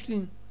gleda u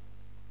suštinu.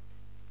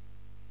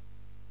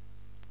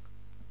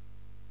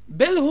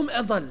 Belhum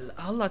edal.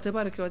 Allah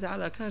tebareke ve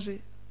ta'ala kaže,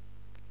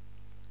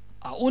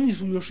 a oni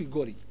su još i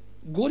gori.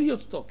 Gori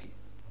od toki.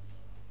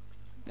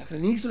 Dakle,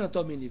 nisu na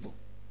tome nivou.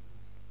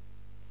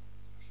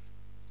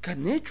 Kad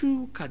ne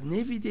čuju, kad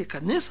ne vide,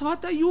 kad ne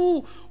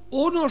shvataju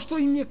ono što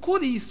im je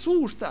korist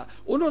sušta,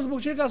 ono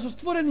zbog čega su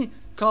stvoreni,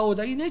 kao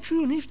da i ne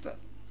čuju ništa.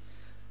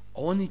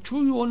 Oni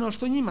čuju ono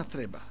što njima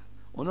treba,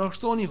 ono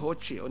što oni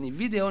hoće, oni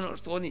vide ono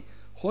što oni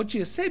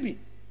hoće sebi,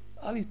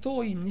 ali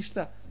to im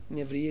ništa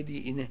ne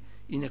vrijedi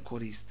i ne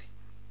koristi.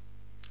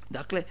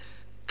 Dakle,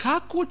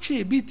 kako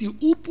će biti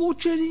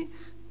upućeni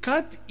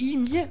kad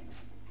im je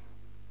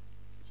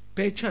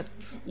pečat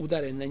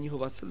udaren na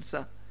njihova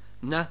srca,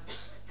 na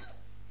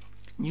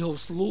njihov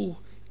sluh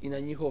i na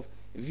njihov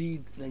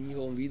vid, na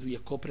njihovom vidu je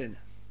koprena.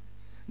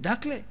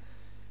 Dakle,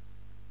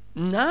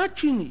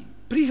 načini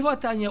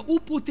prihvatanja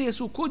upute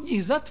su kod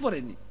njih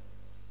zatvoreni.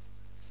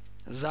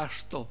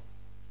 Zašto?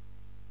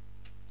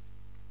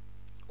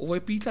 Ovo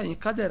je pitanje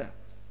kadera.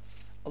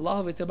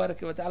 Allahove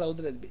tebareke ve ta'ala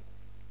odredbi.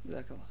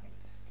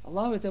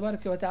 Allahove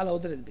tebareke ve ta'ala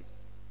odredbi.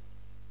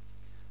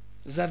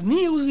 Zar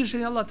nije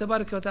uzvišeni Allah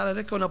tebareke ve ta'ala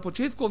rekao na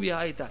početku ovih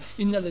ajeta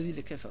inna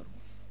ladine kefaru?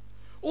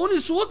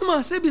 Oni su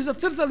odmah sebi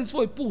zacrtali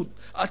svoj put,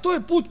 a to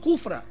je put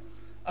kufra.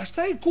 A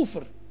šta je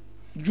kufr?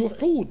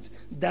 Džuhud,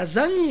 da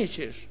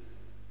zaniječeš.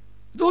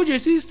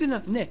 Dođeš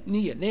istina? Ne,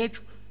 nije,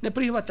 neću, ne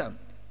prihvatam.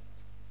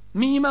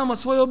 Mi imamo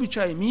svoje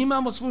običaje, mi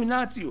imamo svoju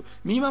naciju,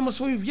 mi imamo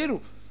svoju vjeru,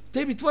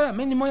 tebi tvoja,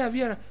 meni moja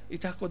vjera i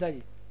tako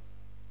dalje.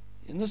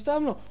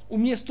 Jednostavno,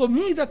 umjesto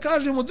mi da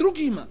kažemo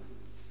drugima,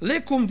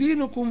 lekum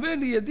dinukum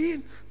veli je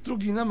din,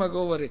 drugi nama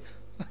govore,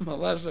 nama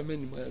važna,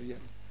 meni moja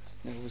vjera.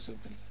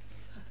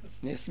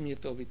 Ne smije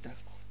to biti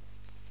tako.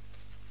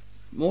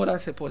 Mora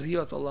se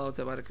pozivati Allahu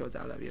tebareke ve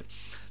ta'ala vjeru.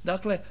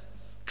 Dakle,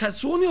 kad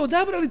su oni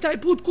odabrali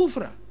taj put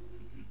kufra,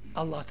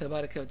 Allah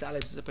tebareke ve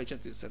ta'ala se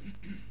zapečati u srce.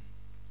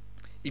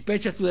 I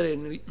pečat udare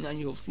na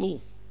njihov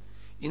sluh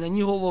i na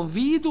njihovom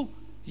vidu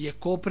je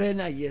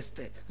koprena,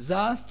 jeste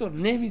zastor,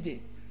 ne vide.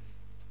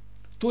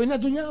 To je na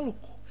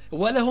dunjaluku.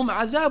 Walahum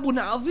azabun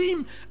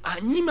azim, a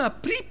njima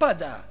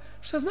pripada.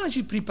 Šta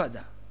znači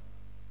pripada?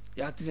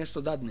 Ja ti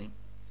nešto dadnem.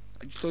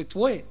 To je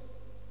tvoje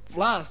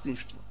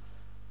vlasništvo.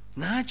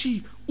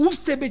 Znači, uz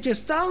tebe će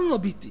stalno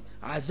biti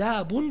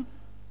azabun,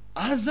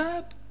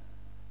 azab,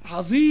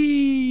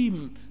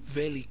 azim,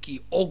 veliki,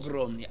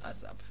 ogromni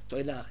azab. To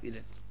je na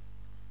ahiretu.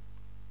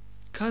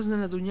 Kazna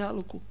na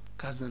dunjaluku,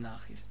 kazna na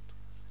ahiretu.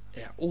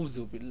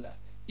 E'udhu billah.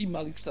 Ima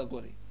li šta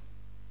gore?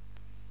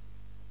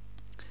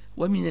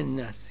 Wa minan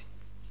nasi.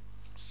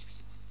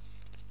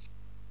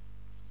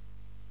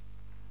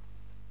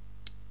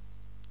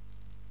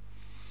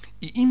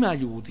 I ima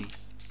ljudi,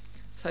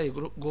 sad je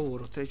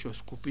govor o trećoj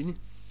skupini,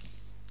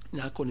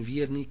 nakon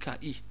vjernika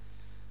i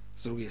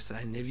s druge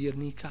strane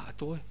nevjernika, a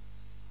to je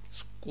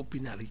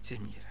skupina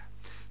licemjera,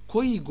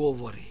 koji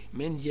govore,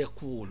 men je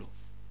kulu.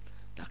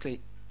 Dakle,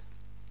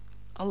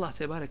 Allah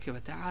tebareke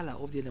ve ta'ala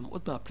ovdje nam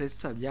odmah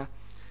predstavlja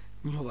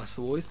njihova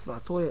svojstva, a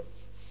to je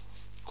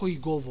koji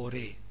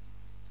govore.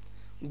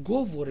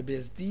 Govor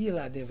bez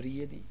dijela ne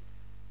vrijedi.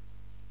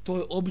 To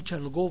je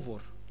običan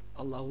govor.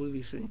 Allah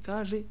uzvišeni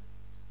kaže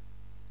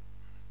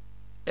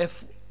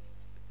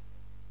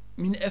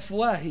min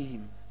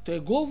efwahihim, to je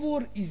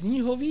govor iz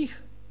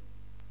njihovih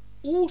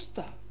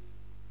usta.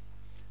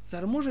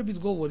 Zar može biti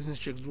govor iz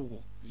nečeg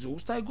drugog? Iz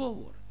usta je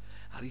govor.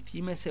 Ali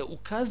time se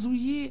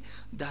ukazuje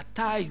da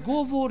taj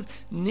govor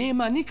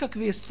nema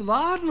nikakve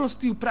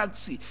stvarnosti u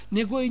praksi,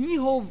 nego je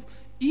njihov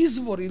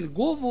izvor ili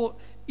govor,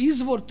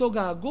 izvor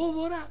toga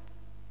govora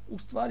u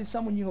stvari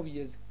samo njihov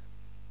jezik,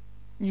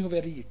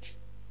 njihove riječi.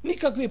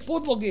 Nikakve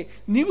podloge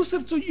ni u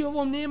srcu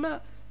njihovom nema,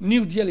 ni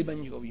u djelima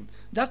njihovim.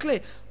 Dakle,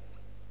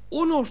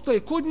 ono što je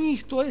kod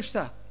njih, to je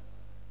šta?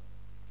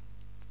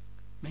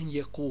 Men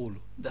je kulu,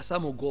 da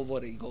samo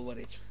govore i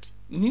govore.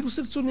 Ni u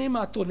srcu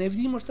nema, to ne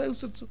vidimo šta je u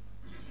srcu.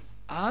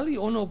 Ali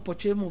ono po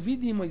čemu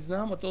vidimo i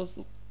znamo,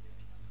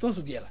 to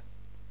su djela.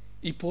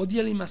 I po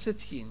djelima se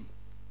cijeni.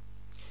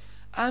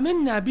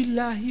 Amenna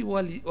billahi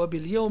wa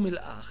bil jevmil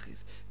ahir.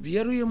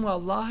 Vjerujemo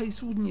Allaha i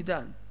sudnji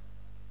dan.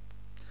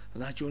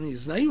 Znači oni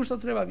znaju što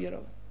treba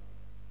vjerovati.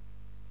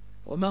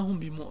 Omahum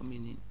bi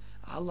mu'minin.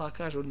 Allah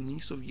kaže oni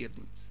nisu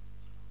vjernici.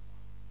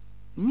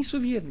 Nisu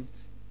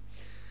vjernici.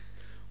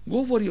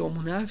 Govori o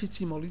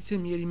munaficima, o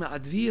licemjerima, a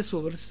dvije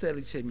su vrste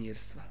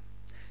licemjerstva.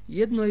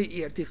 Jedno je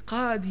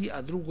i'tiqadi,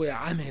 a drugo je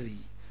ameli.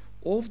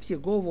 Ovdje je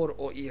govor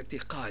o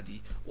i'tiqadi,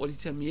 o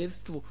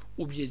licemjerstvu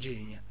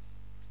ubjeđenja.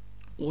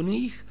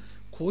 Onih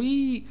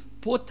koji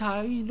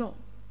potajno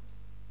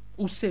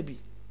u sebi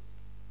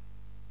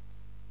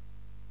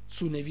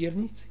su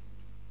nevjernici,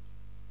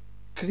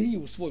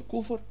 kriju svoj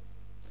kufr,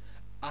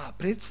 a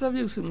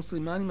predstavljaju se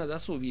muslimanima da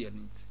su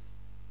vjernici.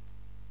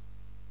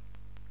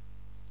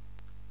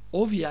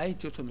 Ovi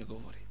ajeti o tome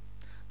govori.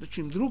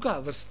 Znači, druga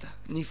vrsta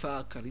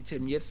nifaka,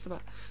 licemjerstva,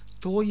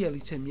 to je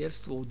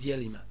licemjerstvo u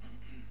djelima.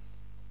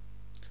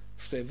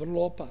 Što je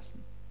vrlo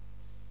opasno.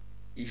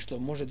 i što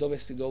može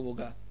dovesti do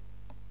ovoga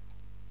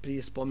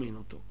prije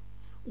spomenutog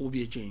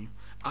ubjeđenju.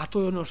 A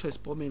to je ono što je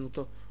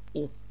spomenuto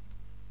u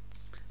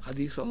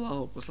hadisu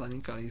Allahov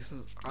poslanika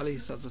alejhi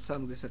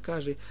salatu gdje se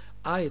kaže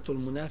ajetul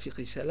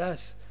munafiqi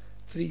salas,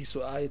 3 su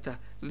ajeta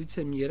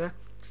licemjera,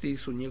 3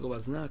 su njegova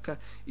znaka,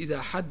 i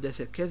da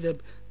haddese kezeb,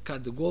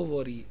 kad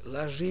govori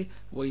laže,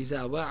 wa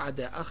iza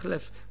wa'ada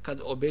akhlaf,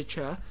 kad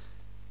obeća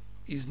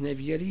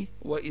iznevjeri,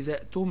 wa iza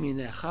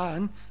tumine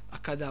khan, a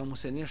kada mu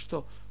se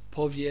nešto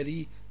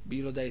povjeri,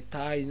 bilo da je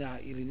tajna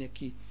ili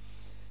neki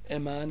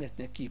emanet,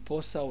 neki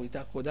posao i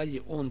tako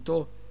dalje,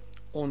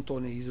 on to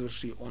ne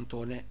izvrši, on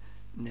to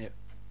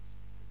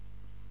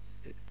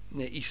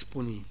ne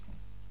ispuni.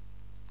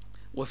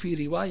 Wa fi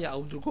rivaja, a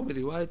u drugom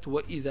rivajetu,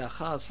 wa iza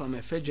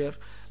khasama fajr,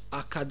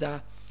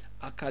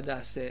 a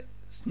kada se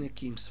s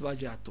nekim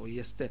svađa, to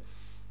jeste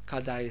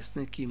kada je s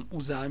nekim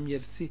u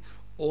zamjerci,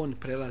 on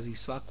prelazi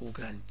svaku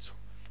granicu.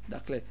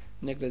 Dakle,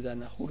 ne gleda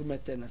na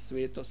hurmete, na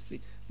svetosti,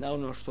 na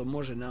ono što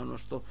može, na ono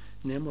što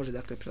ne može,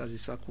 dakle, prelazi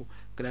svaku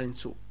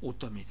granicu u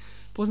tome.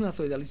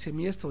 Poznato je da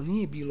licemjerstvo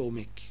nije bilo u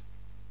Mekki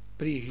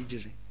prije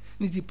hidžre,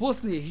 niti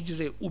poslije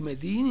hidžre u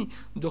Medini,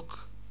 dok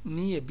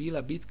nije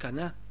bila bitka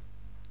na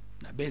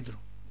Bedru.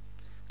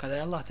 Kada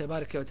je Allah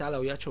tebareke ve taala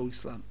ojačao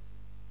islam,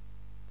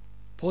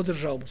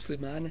 podržao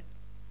muslimane,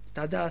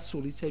 tada su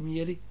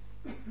licemjeri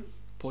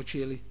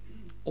počeli,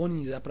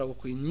 oni zapravo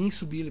koji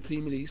nisu bili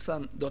primili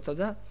islam do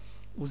tada,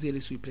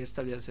 uzeli su i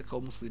predstavljali se kao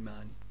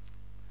muslimani,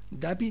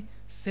 da bi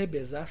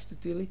sebe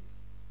zaštitili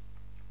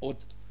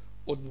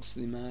od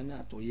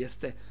muslimana, to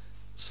jeste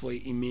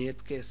svoje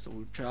imetke,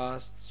 svoju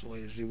čast,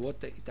 svoje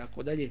živote i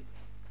tako dalje,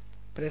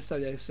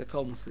 predstavljali se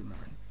kao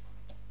muslimani.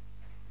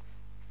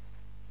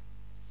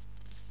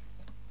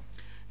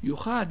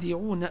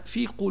 Yuhadi'una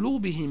fi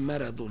qulubihim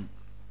maradun.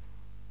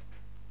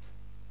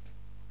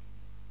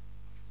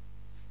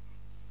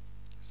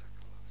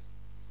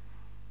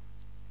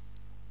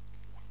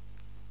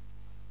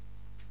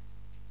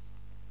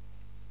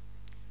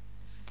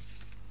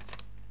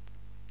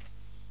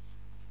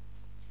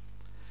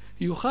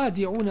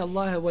 Yuhadi'una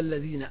Allaha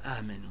walladhina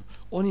amanu.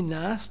 Oni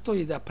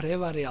nastoje da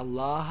prevare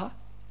Allaha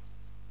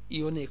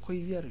i one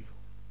koji vjeruju,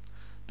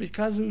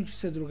 prikazujući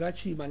se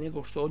drugačijima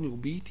nego što oni u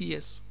biti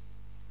jesu.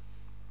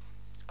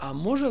 A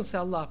može li se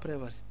Allah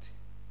prevariti?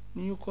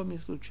 Ni u kom je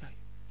slučaju.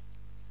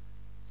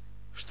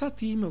 Šta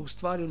time u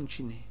stvari oni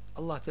čine?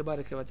 Allah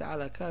tebareke ve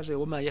taala kaže: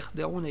 "Wama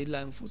yakhda'una illa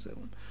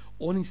anfusahum."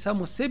 Oni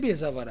samo sebe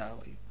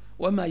zavaravaju.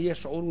 Wama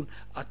yash'urun,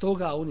 a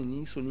toga oni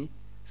nisu ni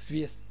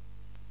svjesni.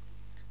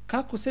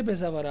 Kako sebe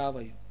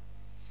zavaravaju?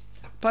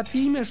 Pa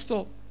time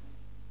što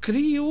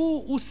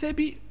kriju u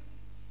sebi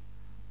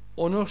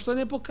ono što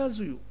ne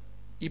pokazuju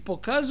i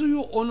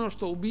pokazuju ono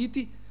što u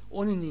biti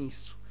oni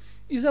nisu.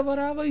 I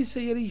zavaravaju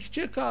se jer ih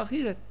čeka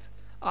ahiret.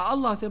 A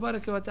Allah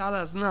tebareke ve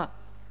taala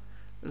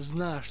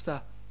zna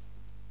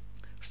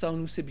šta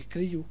oni u sebi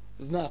kriju,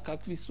 zna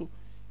kakvi su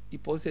i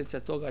posljedica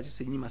toga će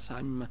se njima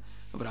samima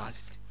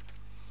vratiti.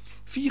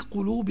 Fi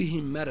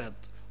qulubihim marad,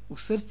 u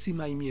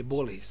srcima im je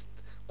bolest.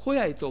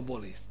 Koja je to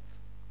bolest?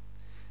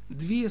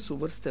 2 su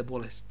vrste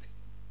bolesti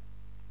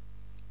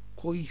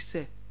kojih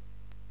se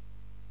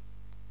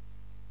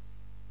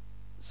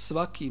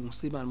svaki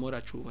musliman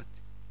mora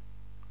čuvati.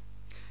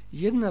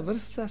 Jedna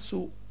vrsta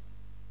su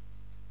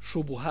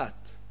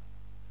šubuhat,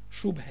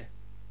 šubhe,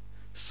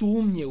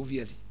 sumnje u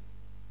vjeri,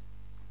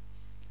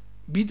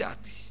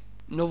 bidati,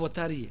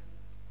 novotarije,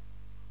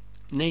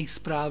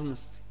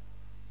 neispravnosti.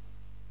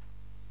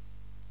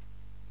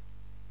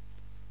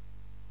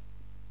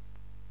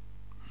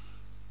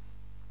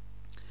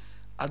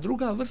 A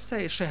druga vrsta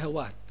je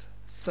šehevat,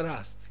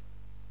 strasti.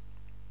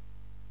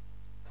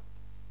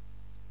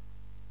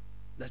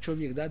 Da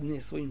čovjek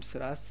dadne svojim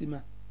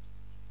strastima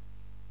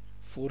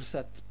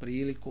fursat,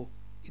 priliku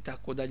i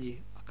tako dalje,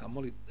 a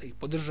kamoli da ih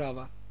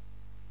podržava.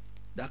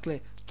 Dakle,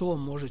 to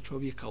može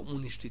čovjeka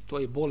uništiti. To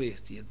je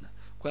bolest jedna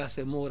koja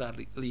se mora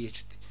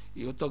liječiti.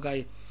 I od toga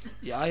je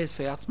ajet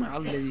fe yatma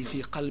alladhi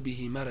fi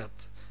qalbihi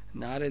marad,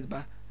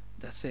 naredba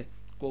da se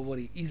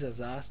govori iza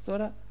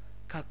zastora,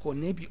 kako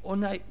ne bi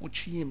onaj u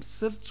čijem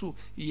srcu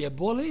je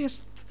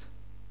bolest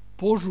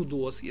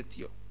požudu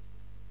osjetio.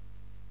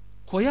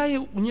 Koja je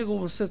u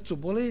njegovom srcu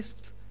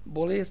bolest?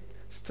 Bolest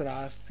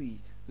strasti,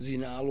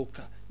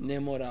 zinaluka,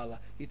 nemorala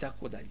i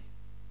tako dalje.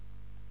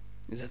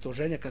 Zato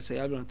žena kad se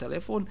javlja na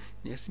telefon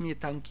ne smije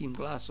tankim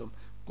glasom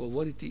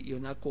govoriti i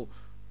onako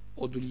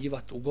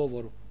oduljivati u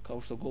govoru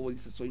kao što govori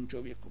sa svojim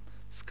čovjekom.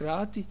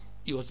 Skrati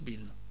i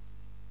ozbiljno.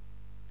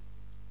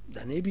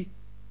 Da ne bi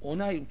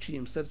onaj u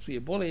čijem srcu je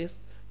bolest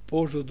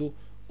požudu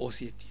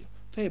osjetio.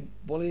 To je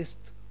bolest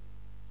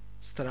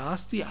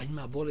strasti, a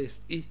ima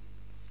bolest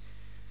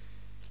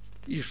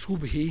i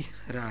šubhi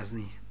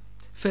razni.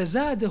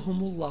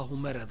 Fezadehumullahu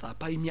marada,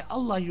 pa im je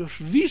Allah još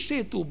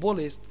više tu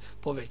bolest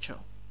povećao.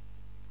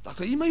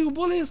 Dakle, imaju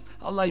bolest,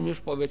 Allah im još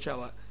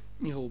povećava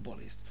njihovu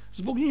bolest.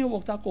 Zbog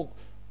njihovog takvog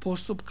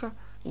postupka,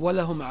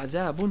 walahum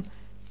azabun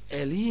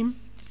elim,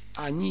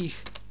 a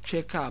njih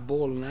čeka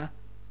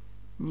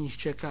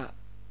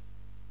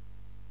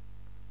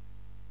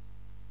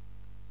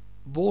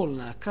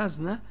bolna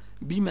kazna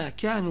bima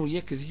kanu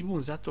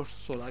yekzibun, zato što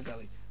su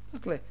lagali.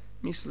 Dakle,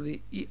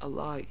 mislili i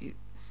Allah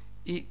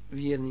i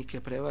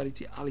vjernike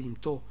prevariti, ali im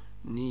to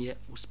nije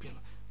uspjelo.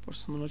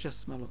 Pošto smo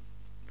noćas malo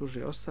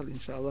duže ostali,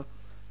 inšallah,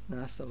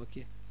 nastavak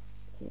je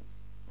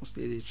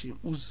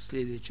uz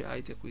sljedeće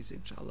ajte koji se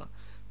inšallah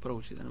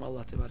prouči, da nam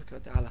Allah tebareke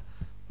ve taala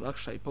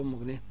lakša i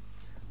pomogne,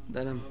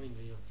 da nam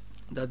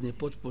dadne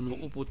potpunu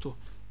uputu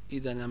i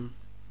da nam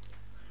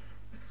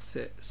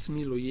se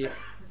smiluje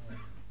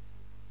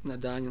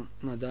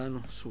na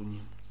danu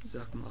sudnjem.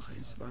 Jazakumullahu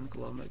khairan,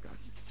 subhanakallahumma wa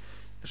bihamdika,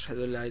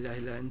 ashhadu an la ilaha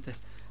illa anta,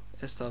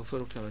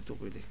 astaghfiruka wa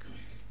atubu ilaik.